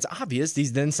 Well, yeah, it's obvious.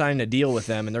 He's then signed a deal with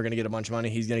them, and they're going to get a bunch of money.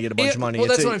 He's going to get a bunch of money. Well,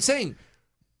 It's that's a- what I'm saying.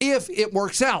 If it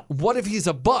works out, what if he's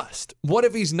a bust? What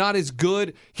if he's not as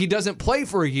good? He doesn't play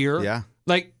for a year. Yeah.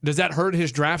 Like, does that hurt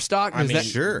his draft stock? I Does mean, that,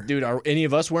 Sure. dude, are any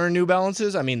of us wearing New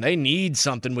Balances? I mean, they need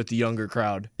something with the younger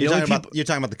crowd. The You're only talking, people, about, you're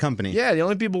talking about the company. yeah, the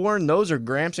only people wearing those are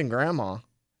Gramps and Grandma.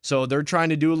 So they're trying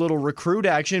to do a little recruit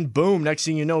action. Boom. Next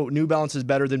thing you know, New Balance is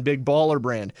better than Big Baller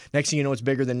Brand. Next thing you know, it's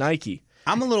bigger than Nike.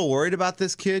 I'm a little worried about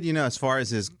this kid, as far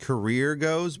as his career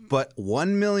goes. But $1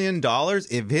 million,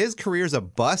 if his career's a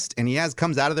bust and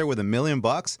comes out of there with $1 million,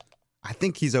 I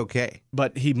think he's okay.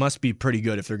 But he must be pretty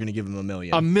good if they're going to give him $1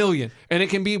 million. $1 million, and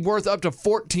it can be worth up to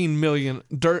 $14 million,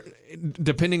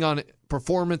 depending on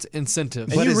performance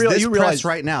incentives. But you is real- this you press realize-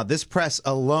 right now, this press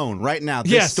alone, right now,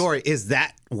 this Yes. story, is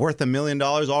that worth $1 million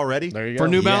already? There you go. For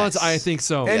New Yes. Balance, I think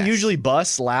so. And Yes. usually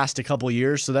busts last a couple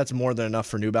years, so that's more than enough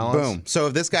for New Balance. Boom. So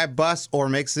if this guy busts or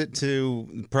makes it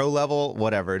to pro level,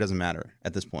 whatever, it doesn't matter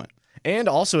at this point. And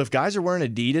also, if guys are wearing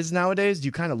Adidas nowadays, do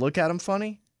you kind of look at them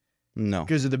funny? No.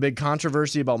 Because of the big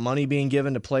controversy about money being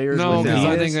given to players No, with because Adidas.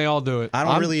 I think they all do it. I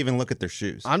don't I'm- really even look at their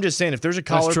shoes. I'm just saying, if there's a That's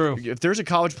college, true. if there's a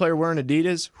college player wearing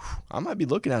Adidas, I might be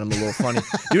looking at him a little funny.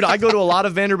 Dude, I go to a lot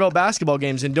of Vanderbilt basketball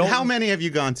games, and How many have you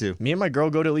gone to? me and my girl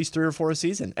go to at least 3 or 4 a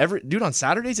season. Dude, on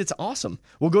Saturdays it's awesome.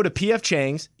 We'll go to PF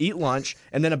Chang's, eat lunch,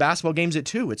 and then a basketball game's at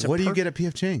 2. What do you get at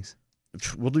PF Chang's?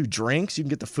 We'll do drinks. You can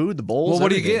get the food, the bowls. Well, what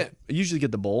do you everything. get? I usually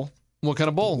get the bowl. What kind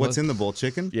of bowl? What's in the bowl?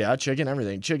 Chicken? Yeah, chicken,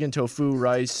 everything. Chicken, tofu,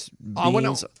 rice, I wanna-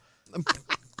 beans.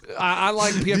 I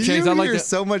like PF Do Chang's. you I like hear the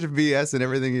so much BS in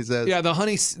everything he says?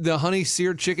 the honey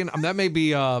seared chicken. That may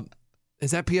be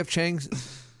Is that P.F. Chang's?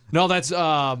 No, that's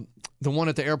the one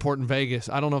at the airport in Vegas.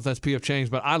 I don't know if that's P.F. Chang's,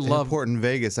 but I love Airport in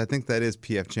Vegas. I think that is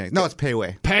P.F. Chang's. No, it's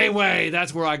Payway. Payway.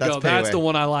 That's where I go. That's That's Payway. the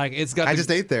one I like. It's got. I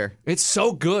just ate there. It's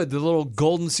so good. The little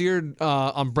golden seared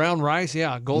on brown rice.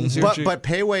 Yeah, golden seared. But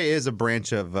Payway is a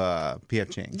branch of P.F.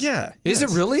 Chang's. Yeah. Is it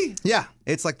really? Yeah,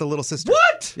 it's like the little sister.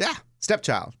 What? Yeah,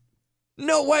 stepchild.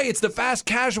 No way. It's the fast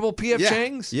casual P.F. Yeah.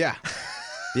 Chang's. Yeah.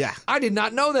 Yeah. I did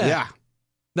not know that. Yeah.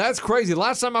 That's crazy.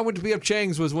 Last time I went to P.F.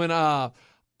 Chang's was when I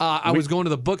was going to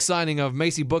the book signing of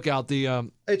Macy Bookout. The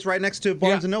It's right next to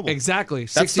Barnes and Noble. Exactly.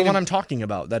 That's the 16 one I'm talking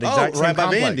about. That exact same right by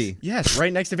complex. Vandy. Yes,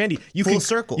 right next to Vandy. You Full can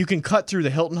circle. You can cut through the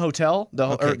Hilton Hotel.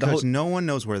 Okay, because no one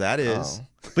knows where that is.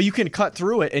 But you can cut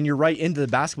through it, and you're right into the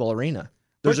basketball arena.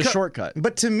 There's a shortcut.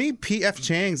 But to me, P.F.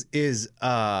 Chang's is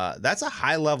that's a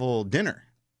high level dinner.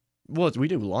 Well, we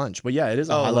do lunch, but yeah, it is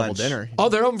a high level lunch. dinner. Oh,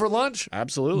 they're open for lunch?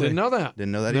 Absolutely. Didn't know that.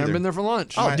 Didn't know that Never either. been there for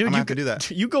lunch. Oh, I'm dude, gonna you have to do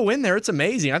that. You go in there, it's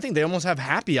amazing. I think they almost have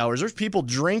happy hours. There's people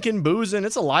drinking, boozing.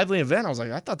 It's a lively event. I was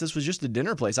like, I thought this was just a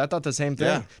dinner place. I thought the same thing.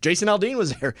 Yeah. Jason Aldean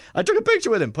was there. I took a picture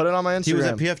with him, put it on my Instagram. He was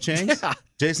at P.F. Chang's? Yeah.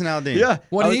 Jason Aldean. Yeah.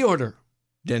 What did he order?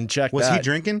 Didn't check Was that. he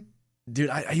drinking?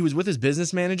 Dude, he was with his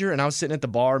business manager, and I was sitting at the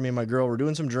bar. Me and my girl were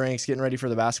doing some drinks, getting ready for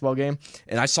the basketball game,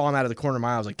 and I saw him out of the corner of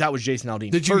my eye. I was like, that was Jason Aldean.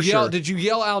 Did you for yell? sure. Did you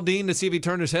yell Aldean to see if he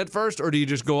turned his head first, or do you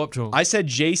just go up to him? I said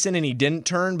Jason, and he didn't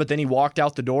turn, but then he walked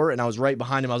out the door, and I was right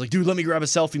behind him. I was like, dude, let me grab a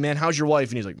selfie, man. How's your wife?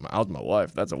 And he's like, how's my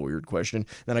wife? That's a weird question.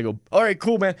 Then I go, all right,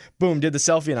 cool, man. Boom, did the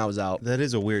selfie, and I was out. That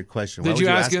is a weird question. Why Did would you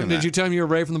ask him? that? Did you tell him you were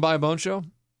Ray from the Buy a Bone Show?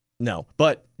 No,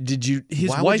 but did you?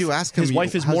 His Why would wife. you ask him, His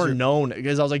wife is how's more your- known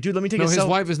because I was like, dude, let me take No, a his selfie.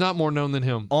 wife is not more known than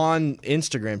him. On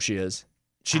Instagram, she is.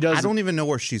 She does. I don't even know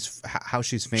where how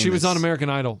she's famous. She was on American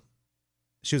Idol.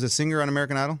 She was a singer on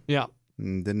American Idol? Yeah.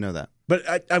 Didn't know that.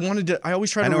 But I wanted to. I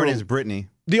always try to. I know her name is Brittany.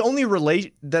 The only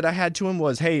relate that I had to him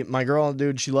was, hey, my girl,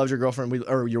 dude, she loves your girlfriend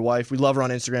or your wife. We love her on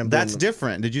Instagram. That's Boom.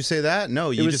 different. Did you say that? No,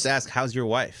 you was- just asked, how's your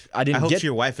wife? I didn't hope get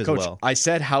your wife as Coach, well. I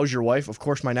said, how's your wife? Of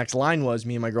course, my next line was,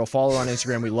 me and my girl follow her on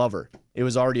Instagram. We love her. It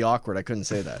was already awkward. I couldn't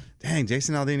say that. Dang,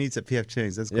 Jason Aldean eats at P.F.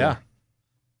 Chang's. That's cool. Yeah.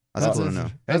 That's cool to know.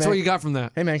 That's man. what you got from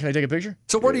that. Hey, man, can I take a picture?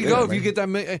 So where do you Yeah, go if man. you get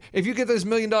that? If you get this $1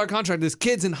 million contract, this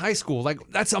kid's in high school. Like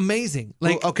that's amazing.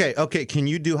 Like Well, okay. Can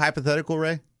you do hypothetical,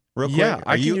 Ray? Real quick. Yeah,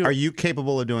 I can do- Are you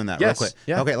capable of doing that? Yes, Real quick.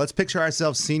 yeah. Okay, let's picture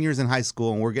ourselves seniors in high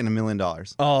school and we're getting $1 million.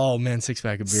 Oh, man,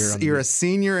 6-pack of beer. You're a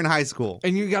senior in high school.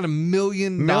 and you got $1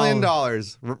 million. $1 million.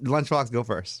 Lunchbox, go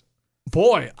first.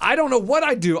 Boy, I don't know what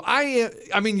I do. I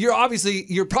mean,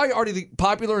 you're probably already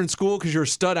popular in school because you're a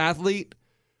stud athlete.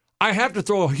 I have to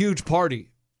throw a huge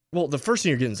party. Well, the first thing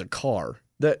you're getting is a car.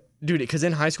 Dude, because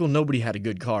in high school, nobody had a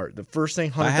good car. The first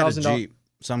thing, I had a $100,000. Jeep,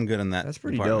 so I'm good in that. That's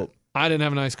pretty department. dope. I didn't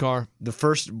have a nice car. The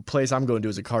first place I'm going to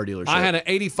is a car dealership. I had an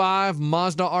 85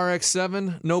 Mazda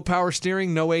RX-7, no power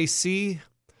steering, no AC.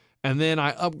 And then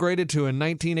I upgraded to a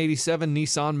 1987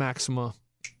 Nissan Maxima.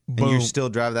 Boom. And you still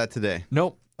drive that today?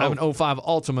 Nope. I have an 05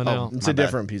 Altima now. It's My a bad.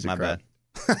 different piece of My crap.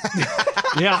 bad.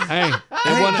 Yeah,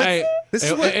 hey. This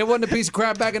is what- It wasn't a piece of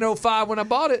crap back in 05 when I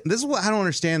bought it. This is what I don't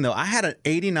understand though. I had an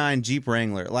 89 Jeep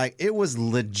Wrangler. Like it was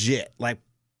legit. Like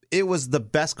it was the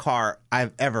best car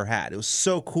I've ever had. It was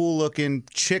so cool looking.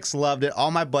 Chicks loved it. All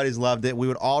my buddies loved it. We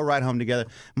would all ride home together.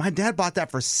 My dad bought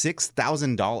that for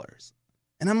 $6,000.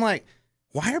 And I'm like,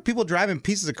 why are people driving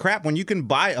pieces of crap when you can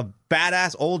buy a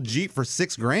badass old Jeep for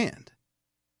 $6,000?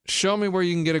 Show me where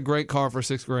you can get a great car for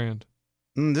 $6,000.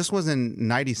 This was in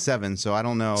 97, so I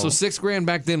don't know. So $6,000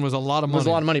 back then was a lot of It money. was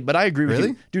a lot of money, but I agree with Really?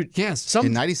 you. Dude, Yes. some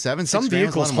in 97, some $6,000 was a lot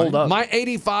vehicles of hold money? up. My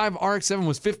 85 RX-7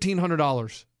 was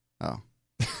 $1,500. Oh.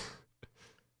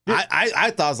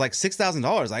 I thought it was like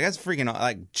 $6,000. Like that's freaking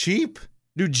like cheap.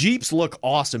 Dude, Jeeps look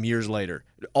awesome years later.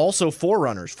 Also,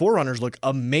 Forerunners. Forerunners look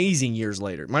amazing years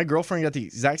later. My girlfriend got the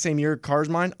exact same year car's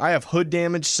mine. I have hood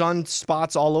damage, sun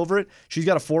spots all over it. She's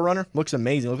got a Forerunner. Looks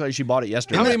amazing. Looks like she bought it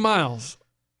yesterday. How many miles?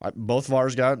 Both of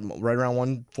ours got right around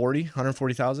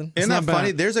 140,000. Isn't not that funny?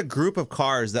 bad. There's a group of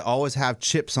cars that always have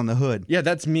chips on the hood. Yeah,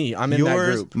 that's me. I'm in that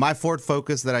Yours, group. my Ford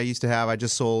Focus that I used to have, I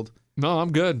just sold. No,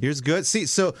 I'm good. Here's good. See,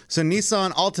 so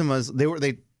Nissan Altimas,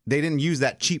 they didn't use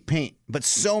that cheap paint, but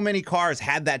so many cars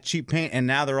had that cheap paint, and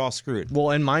now they're all screwed.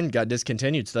 Well, and mine got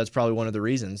discontinued, so that's probably one of the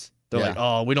reasons. They're Yeah. like,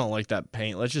 oh, we don't like that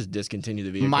paint. Let's just discontinue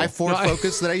the vehicle. My Ford No, I-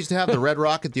 Focus that I used to have, the Red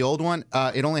Rocket, the old one,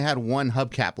 it only had one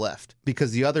hubcap left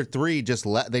because the other three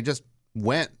they just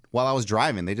went while I was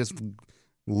driving. They just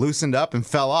loosened up and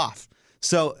fell off.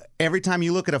 So every time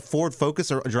you look at a Ford Focus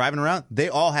or driving around, they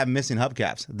all have missing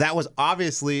hubcaps. That was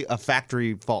obviously a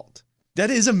factory fault. That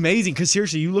is amazing because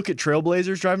seriously, you look at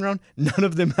Trailblazers driving around, none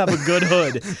of them have a good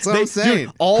hood. That's what I'm saying.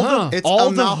 Dude, all Huh. the It's all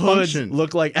a the hoods malfunction.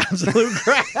 look like absolute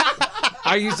crap.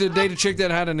 I used to date a chick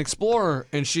that had an Explorer,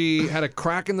 and she had a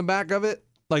crack in the back of it,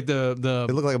 like It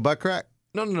looked like a butt crack.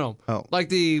 no, Oh. like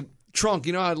the trunk.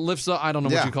 You know how it lifts up? I don't know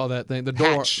what Yeah. you call that thing. The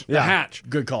door, Hatch. the hatch.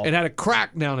 Good call. It had a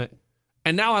crack down it.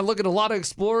 And now I look at a lot of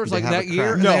Explorers They like have that a year,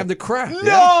 crack. and No. they have the crack. No!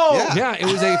 Yeah. Yeah, it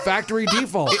was a factory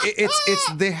default.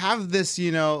 It's they have this,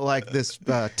 like this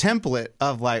template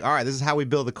of like, all right, this is how we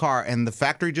build the car, and the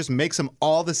factory just makes them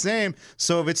all the same.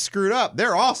 So if it's screwed up,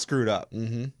 they're all screwed up.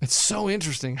 It's so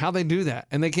interesting how they do that,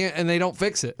 and they don't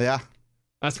fix it. Yeah,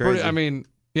 That's crazy. pretty. I mean,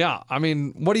 yeah. I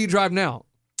mean, what do you drive now?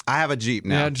 I have a Jeep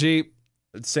now. Yeah, Jeep.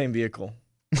 Same vehicle.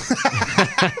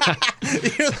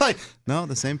 You're like, no,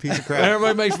 the same piece of crap.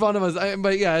 Everybody makes fun of us,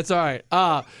 but yeah, it's all right.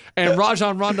 And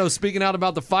Rajon Rondo speaking out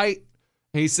about the fight,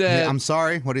 he said, Yeah, I'm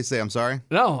sorry. What did he say? I'm sorry.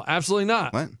 "No, absolutely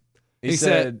not." What? He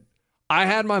said, said, I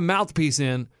had my mouthpiece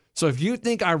in, so if you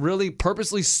think I really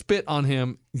purposely spit on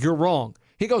him, you're wrong.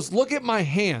 He goes, look at my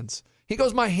hands. He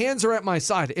goes, my hands are at my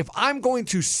side. If I'm going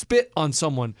to spit on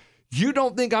someone, you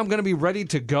don't think I'm going to be ready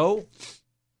to go?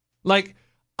 Like,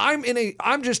 I'm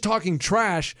just talking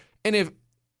trash, and if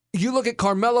you look at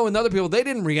Carmelo and other people, they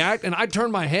didn't react, and I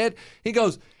turned my head. He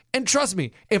goes, and trust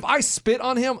me, if I spit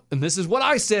on him, and this is what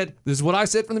I said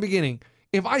from the beginning,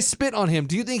 if I spit on him,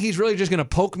 do you think he's really just going to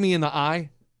poke me in the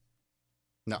eye?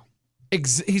 No.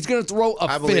 He's going to throw a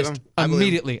I believe fist him. I believe him.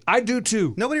 immediately. I do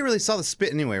too. Nobody really saw the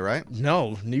spit anyway, right?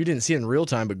 no, you didn't see it in real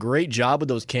time, but great job with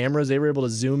those cameras. They were able to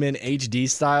zoom in HD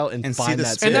style and And see find the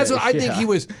that spit. And that's what I Yeah. think he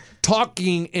was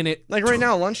talking in it. Like right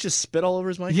now, Lunch just spit all over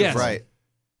his microphone. Yes. Right.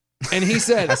 And he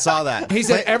said, I saw that. He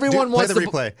said everyone play wants the to-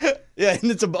 replay. Yeah,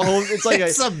 and it's it's like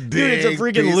It's a dude, it's a big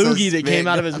freaking piece of loogie that spit. came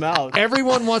out of his mouth.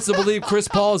 everyone wants to believe Chris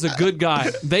Paul is a good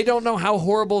guy. They don't know how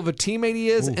horrible of a teammate he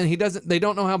is, and they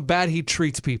don't know how bad he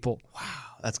treats people.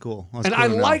 That's cool. That's And cool I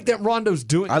to know. like that Rondo's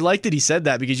doing I like that he said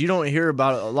that because you don't hear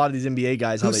about a lot of these NBA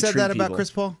guys how Who they said treat that about people. Chris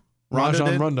Paul? Rajon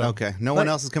did? Rondo. Okay. No one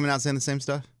else is coming out saying the same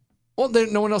stuff? Well,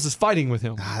 no one else is fighting with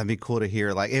him. That'd be cool to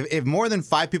hear. Like, if more than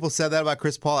 5 people said that about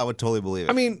Chris Paul, I would totally believe it.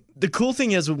 I mean, The cool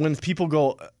thing is when people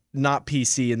go not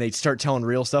PC and they start telling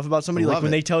real stuff about somebody, like Love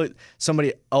when it. they tell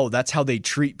somebody, oh, that's how they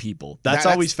treat people. That's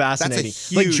That's- always that's a fascinating.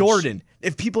 huge- Like Jordan,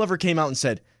 if people ever came out and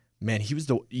said, man, he was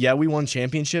we won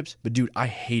championships, but dude, I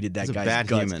hated that He's a guy's bad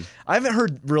guts. human. I haven't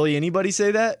heard really anybody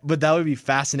say that, but that would be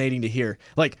fascinating to hear.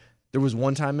 Like, there was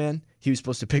one time, man, he was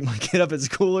supposed to pick my kid up at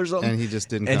school or something. And he just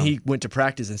didn't And come. he went to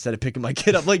practice instead of picking my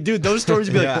kid up. Like, dude, those stories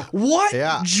would be Yeah. like, what?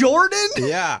 Yeah. Jordan?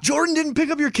 Yeah. Jordan didn't pick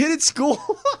up your kid at school?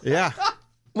 Yeah.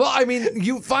 well, I mean,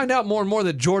 you find out more and more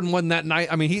that Jordan wasn't that night.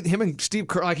 I mean, him and Steve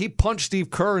Kerr, like he punched Steve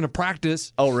Kerr in a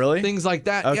practice. Oh, really? Things like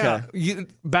that. Okay. Yeah.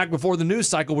 Back before the news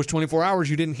cycle was 24 hours,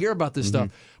 you didn't hear about this Mm-hmm. stuff.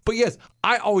 But yes,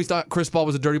 I always thought Chris Paul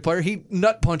was a dirty player. He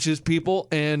nut punches people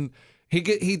and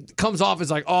he comes off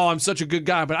as like, oh, I'm such a good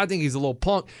guy, but I think he's a little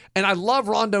punk. And I love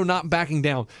Rondo not backing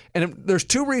down. And there's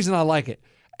two reasons I like it.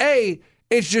 A,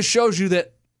 it just shows you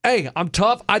that, hey, I'm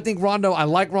tough. I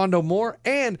like Rondo more.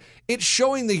 And it's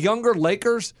showing the younger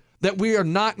Lakers that we are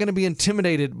not going to be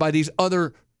intimidated by these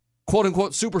other quote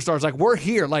unquote superstars. Like, we're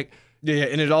here. Like, Yeah,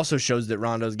 and it also shows that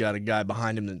Rondo's got a guy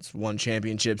behind him that's won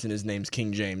championships, and his name's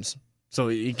King James. So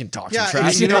he can talk Yeah, some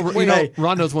trash. you know, Hey,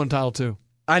 Rondo's won title too.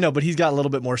 I know, but he's got a little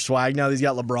bit more swag now. He's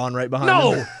got LeBron right behind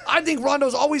No, him. I think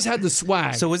Rondo's always had the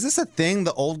swag. So is this a thing,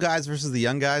 the old guys versus the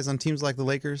young guys on teams like the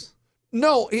Lakers?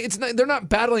 No, it's not, they're not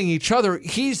battling each other.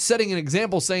 He's setting an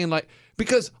example saying, like,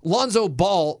 because Lonzo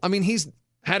Ball, I mean, he's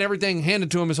had everything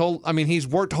handed to him he's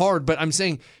worked hard, but I'm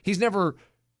saying he's got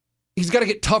to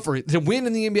get tougher. To win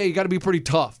in the NBA, you got to be pretty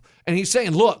tough. And he's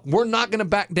saying, look, we're not going to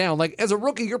back down. Like, as a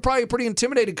rookie, you're probably pretty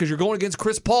intimidated because you're going against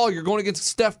Chris Paul, you're going against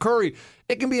Steph Curry.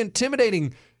 It can be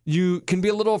intimidating. You can be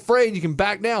a little afraid. You can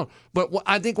back down. But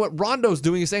I think what Rondo's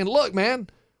doing is saying, look, man,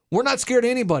 we're not scared of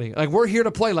anybody. Like, we're here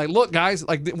to play. Like, look, guys,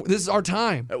 like, this is our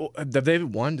time. Have they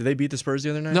won? Did they beat the Spurs the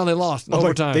other night? No, they lost in Oh,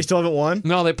 overtime. They still haven't won?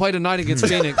 No, they played tonight against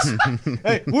Phoenix.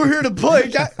 Hey, we're here to play.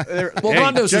 Well,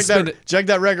 Rondo's suspended. Check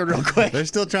that record real quick. They're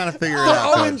still trying to figure it They're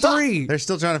out. 0-3. They're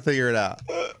still trying to figure it out.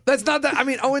 That's not that. I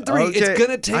mean, 0-3. Okay, It's going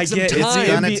to take I some get it. It's time.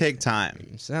 the Gonna NBA take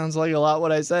time. Sounds like a lot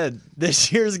what I said. This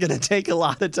year's going to take a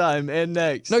lot of time. And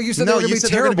next. No, you said they were going to be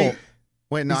said they're gonna terrible.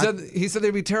 Wait, no. He said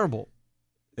they'd be terrible.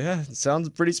 Yeah, it sounds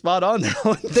pretty spot on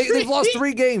now. They've lost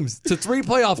 3 games to 3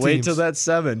 playoff teams. Wait till that's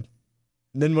 7.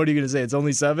 Then what are you going to say? It's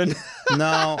only 7?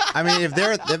 No, I mean if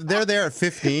they're there at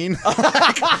 15,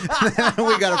 then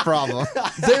we got a problem.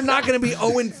 They're not going to be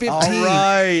 0-15. All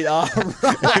right.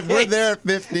 If we're there at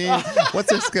 15, what's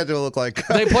their schedule look like?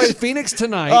 They play Phoenix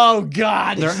tonight. Oh,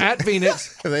 God. They're at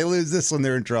Phoenix. If they lose this one,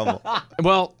 they're in trouble.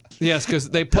 Well, Yes, because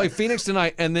they play Phoenix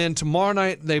tonight, and then tomorrow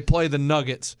night they play the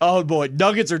Nuggets. Oh boy,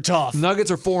 Nuggets are tough.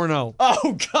 Nuggets are 4-0.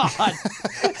 Oh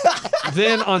God.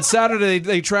 Then on Saturday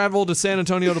they travel to San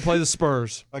Antonio to play the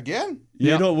Spurs. Again?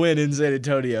 You don't win in San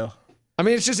Antonio. I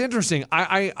mean, it's just interesting.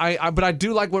 But I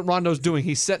do like what Rondo's doing.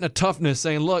 He's setting a toughness,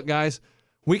 saying, "Look, guys,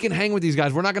 we can hang with these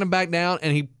guys. We're not going to back down."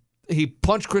 And he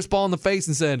punched Chris Paul in the face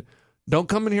and said, "Don't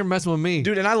come in here messing with me."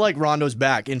 Dude, and I like Rondo's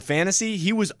back. In fantasy,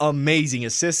 he was amazing.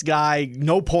 Assist guy,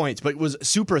 no points, but was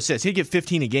super assist. He'd get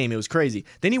 15 a game. It was crazy.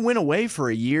 Then he went away for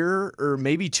a year or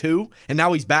maybe 2, and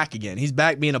now he's back again. He's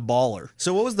back being a baller.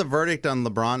 So what was the verdict on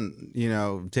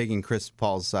LeBron, taking Chris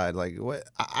Paul's side? Like, what?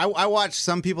 I watched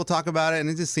some people talk about it, and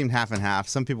it just seemed half and half.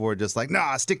 Some people were just like,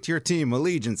 nah, stick to your team,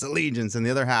 allegiance. And the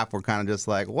other half were kind of just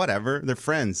like, whatever, they're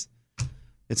friends.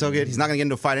 It's okay. He's not going to get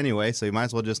into a fight anyway, so you might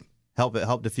as well just help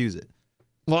diffuse it.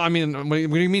 Well, I mean, what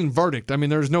do you mean verdict? I mean,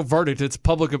 there's no verdict. It's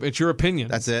public. It's your opinion.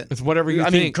 That's it. It's whatever you I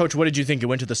think. mean, Coach, what did you think? It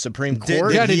went to the Supreme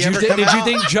Court? Yeah, did he you ever come out?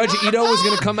 think Judge Ito was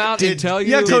going to come out and tell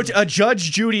you? Yeah, Coach,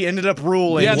 Judge Judy ended up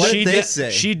ruling. Yeah, what she did they did, say?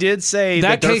 She did say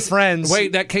that they're case, friends.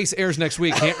 Wait, that case airs next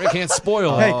week. Can't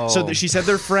spoil it. Hey, so she said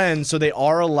they're friends, so they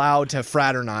are allowed to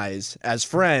fraternize as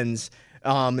friends,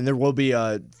 and there will be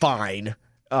a fine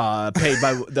paid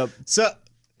by the.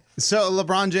 So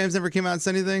LeBron James never came out and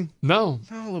said anything? No.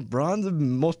 Oh, LeBron's the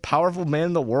most powerful man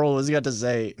in the world. What's he got to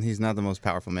say? He's not the most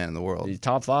powerful man in the world. He's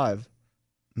top 5.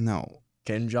 No.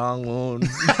 Kim Jong Un.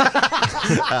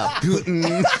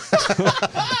 Putin.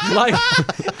 Like,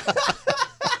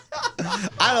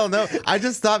 I don't know. I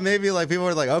just thought maybe like people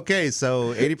were like, okay,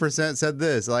 so 80% said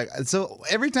this. Like, so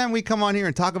every time we come on here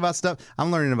and talk about stuff,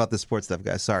 I'm learning about this sports stuff,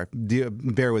 guys. Sorry,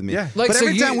 bear with me. Yeah. Like, but so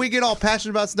every you- time we get all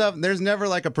passionate about stuff, there's never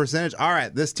like a percentage. All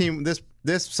right, this team,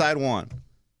 this side won.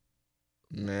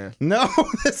 Nah. No,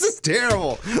 this is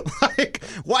terrible. Like,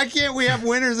 why can't we have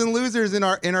winners and losers in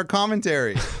our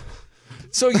commentary?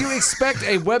 so you expect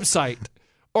a website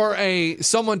or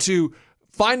someone to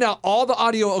find out all the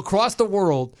audio across the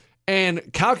world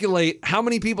and calculate how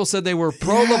many people said they were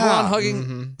pro LeBron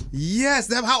hugging?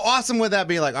 Yes, how awesome would that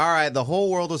be? Like, all right, the whole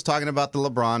world was talking about the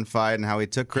LeBron fight and how he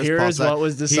took Chris Here Paul's is side. what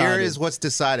was Here decided. is what's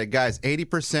decided. Guys,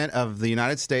 80% of the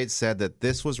United States said that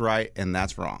this was right and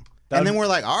that's wrong. And then we're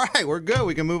like, all right, we're good.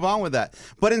 We can move on with that.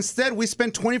 But instead, we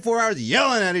spent 24 hours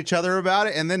yelling at each other about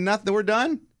it, and then nothing. We're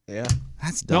done. Yeah.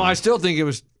 That's dumb. No, I still think it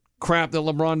was crap that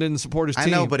LeBron didn't support his team. I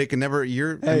know, but it can never. I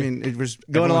mean, it was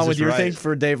Going everyone's along with just your right. thing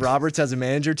for Dave Roberts as a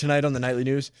manager tonight on the Nightly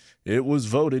News, it was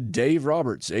voted Dave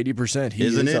Roberts 80%. He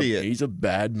Is an is idiot. He's a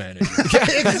bad manager.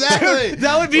 Exactly.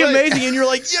 That would be Like, amazing, and you're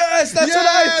like, yes, that's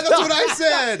that's what I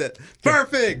said.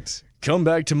 Perfect. Come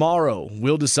back tomorrow.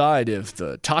 We'll decide if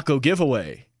the taco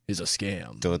giveaway is a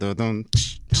scam. Dun-dun-dun.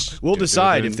 We'll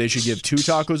decide if they should give 2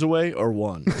 tacos away or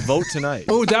 1. Vote tonight.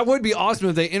 Oh, that would be awesome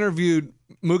if they interviewed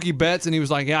Mookie Betts and he was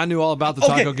like, "Yeah, I knew all about the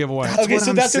taco giveaway." Okay, what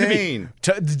so I'm that's going to be saying.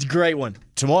 great one.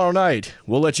 Tomorrow night,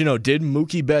 we'll let you know. Did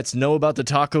Mookie Betts know about the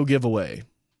taco giveaway?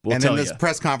 We'll And tell then you. this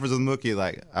press conference with Mookie,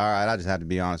 like, all right, I just had to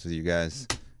be honest with you guys.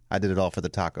 I did it all for the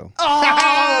taco.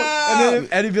 And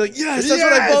then he'd be like, yes, that's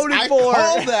what I voted for.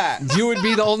 Called that. You would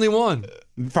be the only one.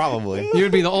 Probably. You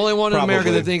would be the only one in America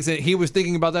Probably. that thinks that he was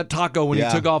thinking about that taco when Yeah.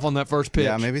 he took off on that first pitch.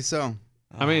 Yeah, maybe so.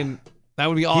 I mean, that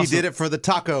would be awesome. He did it for the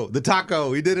taco. The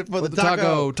taco. He did it for the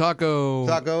Taco.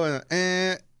 Taco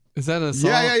and Is that a song?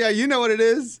 yeah. You know what it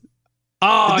is.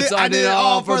 Oh, I did it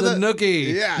all for the the-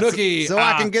 nookie. Yeah, Nookie. so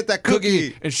I can get that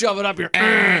cookie. and shove it up your.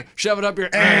 Shove it up your.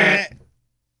 That's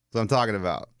what I'm talking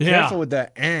about. Yeah. Careful with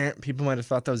that. People might have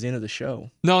thought that was the end of the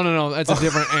show. No. That's a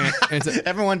different. It's a,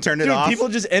 Everyone turned it Dude, off. people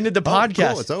just ended the Oh,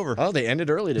 podcast. cool, it's over. Oh, they ended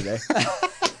early today.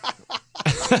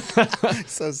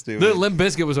 So stupid. the Limp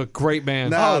Bizkit was a great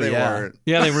band. No, Oh, they yeah. weren't.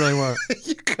 Yeah, they really were.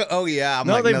 Oh yeah. I'm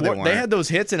no, like, they no, they were- weren't. they had those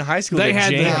hits in high school. They that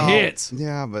had the jammed. hits.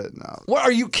 Yeah, but no. What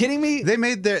are you kidding me? They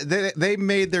made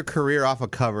their career off a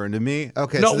cover, and to me,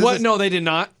 okay. No, so this what? is- No, they did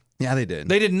not. Yeah, they did.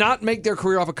 They did not make their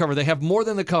career off a cover. They have more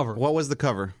than the cover. What was the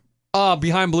cover?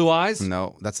 Behind Blue Eyes.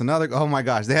 No, that's another. Oh my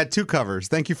gosh, they had 2 covers.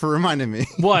 Thank you for reminding me.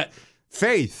 What?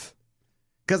 Faith,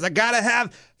 because I gotta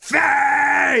have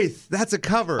faith. That's a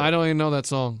cover. I don't even know that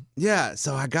song. Yeah,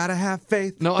 so I gotta have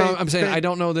faith. No, faith, I'm saying faith. I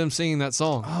don't know them singing that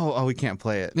song. Oh, we can't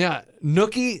play it. Yeah,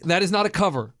 Nookie, that is not a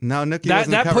cover. No, Nookie That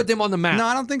wasn't a cover. put them on the map. No,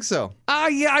 I don't think so.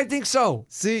 Yeah, I think so.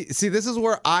 See, this is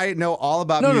where I know all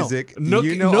about No. music. Nook-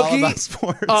 you know all Nookie, about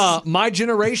sports. My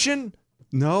Generation.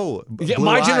 no, Yeah, Blue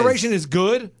My Eyes. Generation is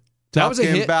good. That was a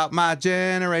Talking hit. about my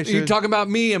generation. You're talking about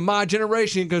me and my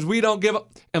generation because we don't give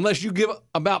up unless you give up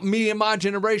about me and my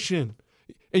generation.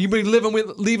 And you be leaving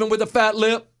with a fat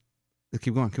lip.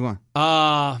 Keep going.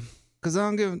 Uh, Because I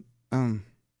don't give.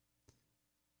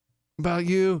 about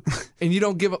you, and you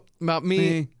don't give up about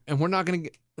me, and we're not going to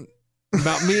get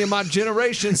about me and my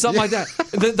generation, something like that.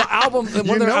 The album, You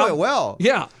know it well.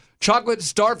 Yeah. Chocolate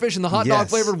starfish and the hot dog Yes.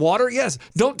 flavored water. Yes.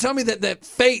 Don't tell me that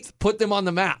Faith put them on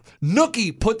the map.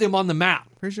 Nookie put them on the map.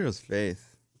 Pretty sure it was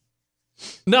Faith.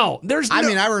 No, there's no. I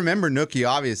mean, I remember Nookie,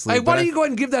 obviously. Hey, but why don't you go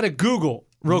ahead and give that a Google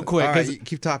real quick? All right, 'cause you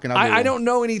keep talking. I don't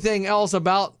know anything else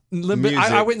about Limp Bizkit. I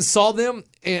Music. went and saw them,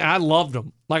 and I loved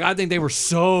them. Like, I think they were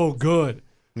so good.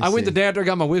 I went the day after I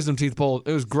got my wisdom teeth pulled.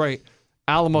 It was great.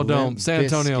 Alamo Dome, San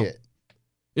Antonio. Bizkit.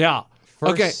 Yeah.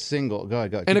 First Okay. single. Go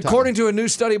ahead. And according to a new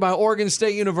study by Oregon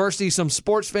State University, some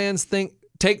sports fans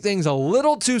take things a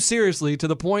little too seriously to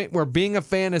the point where being a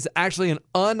fan is actually an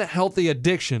unhealthy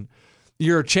addiction.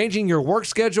 You're changing your work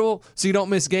schedule so you don't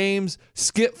miss games,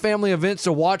 skip family events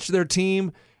to watch their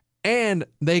team, and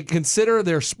they consider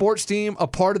their sports team a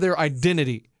part of their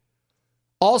identity.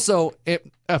 Also,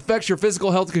 it affects your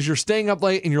physical health because you're staying up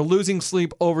late and you're losing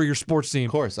sleep over your sports team.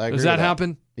 Of course, I agree. Does that with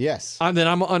happen? Yes. Then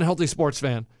I'm an unhealthy sports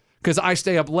fan because I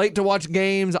stay up late to watch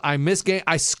games. I miss games.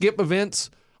 I skip events.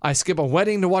 I skip a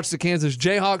wedding to watch the Kansas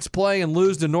Jayhawks play and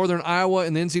lose to Northern Iowa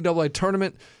in the NCAA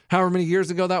tournament. However many years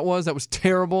ago that was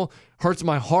terrible. Hurts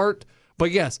my heart. But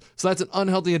yes, so that's an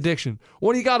unhealthy addiction.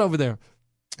 What do you got over there?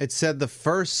 It said the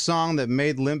first song that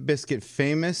made Limp Bizkit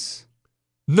famous.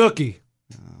 Nookie.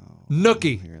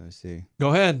 Nookie. Here, let's see.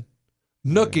 Go ahead.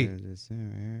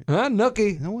 Nookie.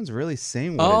 Nookie. No one's really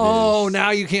saying what it Oh, is. now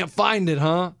you can't find it,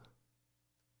 huh?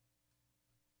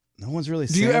 No one's really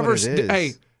Do saying you ever? what it is.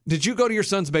 Hey, did you go to your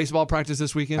son's baseball practice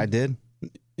this weekend? I did.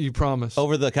 You promised.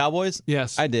 Over the Cowboys?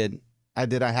 Yes. I did. I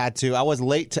had to. I was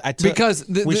late. I took Because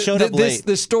we showed up late.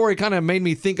 This story kind of made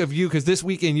me think of you because this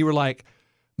weekend you were like,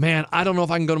 man, I don't know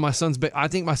if I can go to my son's. I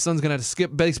think my son's gonna have to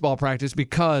skip baseball practice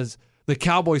because the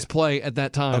Cowboys play at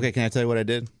that time. Okay, can I tell you what I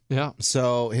did? Yeah.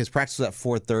 So his practice was at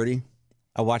 4:30.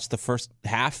 I watched the first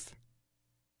half,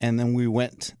 and then we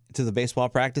went to the baseball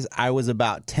practice. I was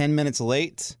about 10 minutes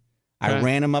late. I Okay.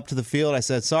 ran him up to the field. I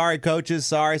said, sorry, coaches.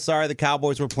 Sorry. The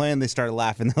Cowboys were playing. They started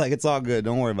laughing. They're like, it's all good.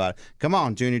 Don't worry about it. Come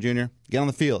on, Junior. Get on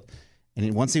the field.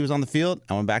 And once he was on the field,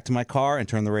 I went back to my car and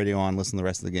turned the radio on, listened to the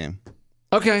rest of the game.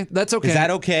 Okay, that's okay. Is that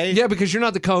okay? Yeah, because you're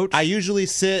not the coach. I usually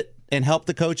sit and help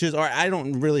the coaches, or I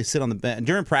don't really sit on the bench.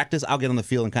 During practice, I'll get on the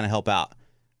field and kind of help out.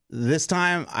 This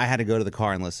time, I had to go to the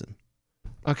car and listen.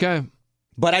 Okay.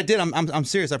 But I did. I'm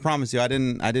serious. I promise you. I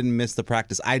didn't miss the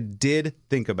practice. I did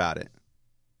think about it.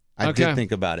 I Okay. did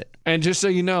think about it. And just so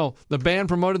you know, the band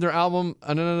promoted their album,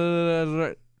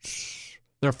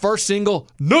 their first single,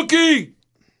 Nookie.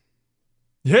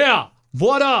 Yeah,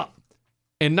 what up?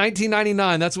 In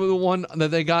 1999, that's the one that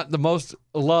they got the most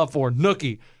love for,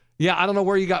 Nookie. Yeah, I don't know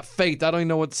where you got Faith. I don't even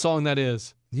know what song that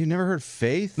is. You never heard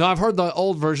Faith? No, I've heard the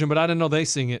old version, but I didn't know they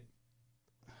sing it.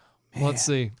 Let's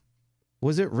see.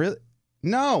 Was it really?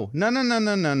 No.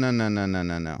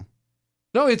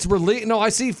 No, it's released. No, I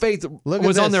see Faith Look at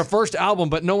was on this. their first album,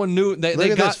 but no one knew they Look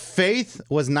at got. this. Faith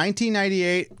was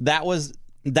 1998.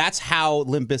 That's how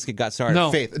Limp Bizkit got started. No.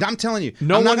 Faith. I'm telling you.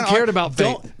 No I'm not one gonna cared argue- about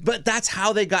Don't- Faith. But that's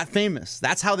how they got famous.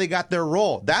 That's how they got their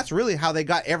role. That's really how they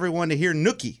got everyone to hear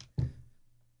Nookie.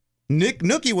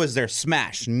 Nookie was their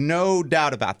smash. No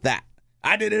doubt about that.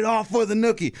 I did it all for the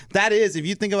Nookie. That is, if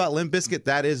you think about Limp Bizkit,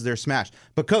 that is their smash.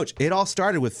 But Coach, it all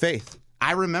started with Faith.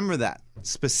 I remember that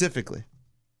specifically.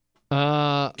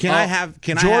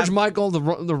 George Michael,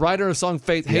 the writer of song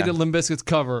Faith, hated Yeah. Limp Bizkit's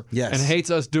cover Yes. and hates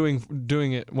us doing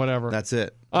it, whatever. That's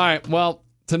it. All right, well,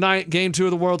 tonight, game 2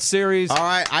 of the World Series. All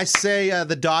right, I say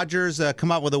the Dodgers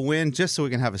come up with a win just so we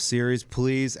can have a series,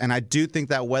 please. And I do think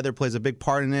that weather plays a big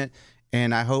part in it.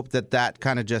 And I hope that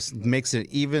kind of just makes it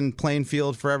even playing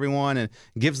field for everyone and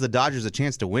gives the Dodgers a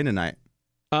chance to win tonight.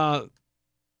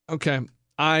 Okay.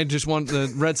 I just want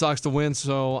the Red Sox to win,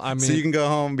 so I mean. So you can go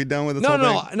home and be done with this No.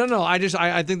 whole thing? No. I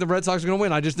think the Red Sox are going to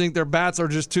win. I just think their bats are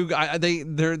just too.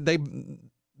 Their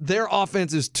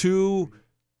offense is too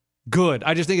good.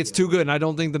 I just think it's too good, and I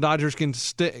don't think the Dodgers can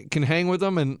hang with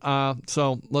them. And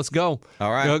so let's go.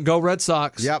 All right. Go Red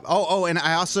Sox. Yep. Oh, and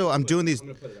I'm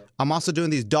also doing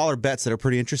these dollar bets that are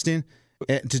pretty interesting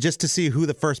to see who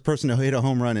the first person to hit a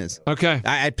home run is. Okay.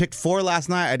 I picked 4 last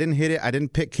night. I didn't hit it. I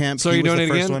didn't pick Kemp. So He you're was doing the it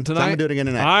first again one. So tonight? I'm gonna do it again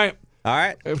tonight. All right. All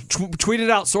right. Tweet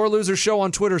it out, Sore Loser Show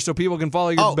on Twitter, so people can follow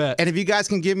your bet. And if you guys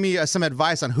can give me some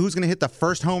advice on who's going to hit the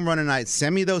first home run tonight,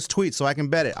 send me those tweets so I can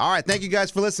bet it. All right. Thank you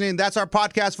guys for listening. That's our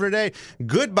podcast for today.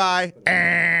 Goodbye.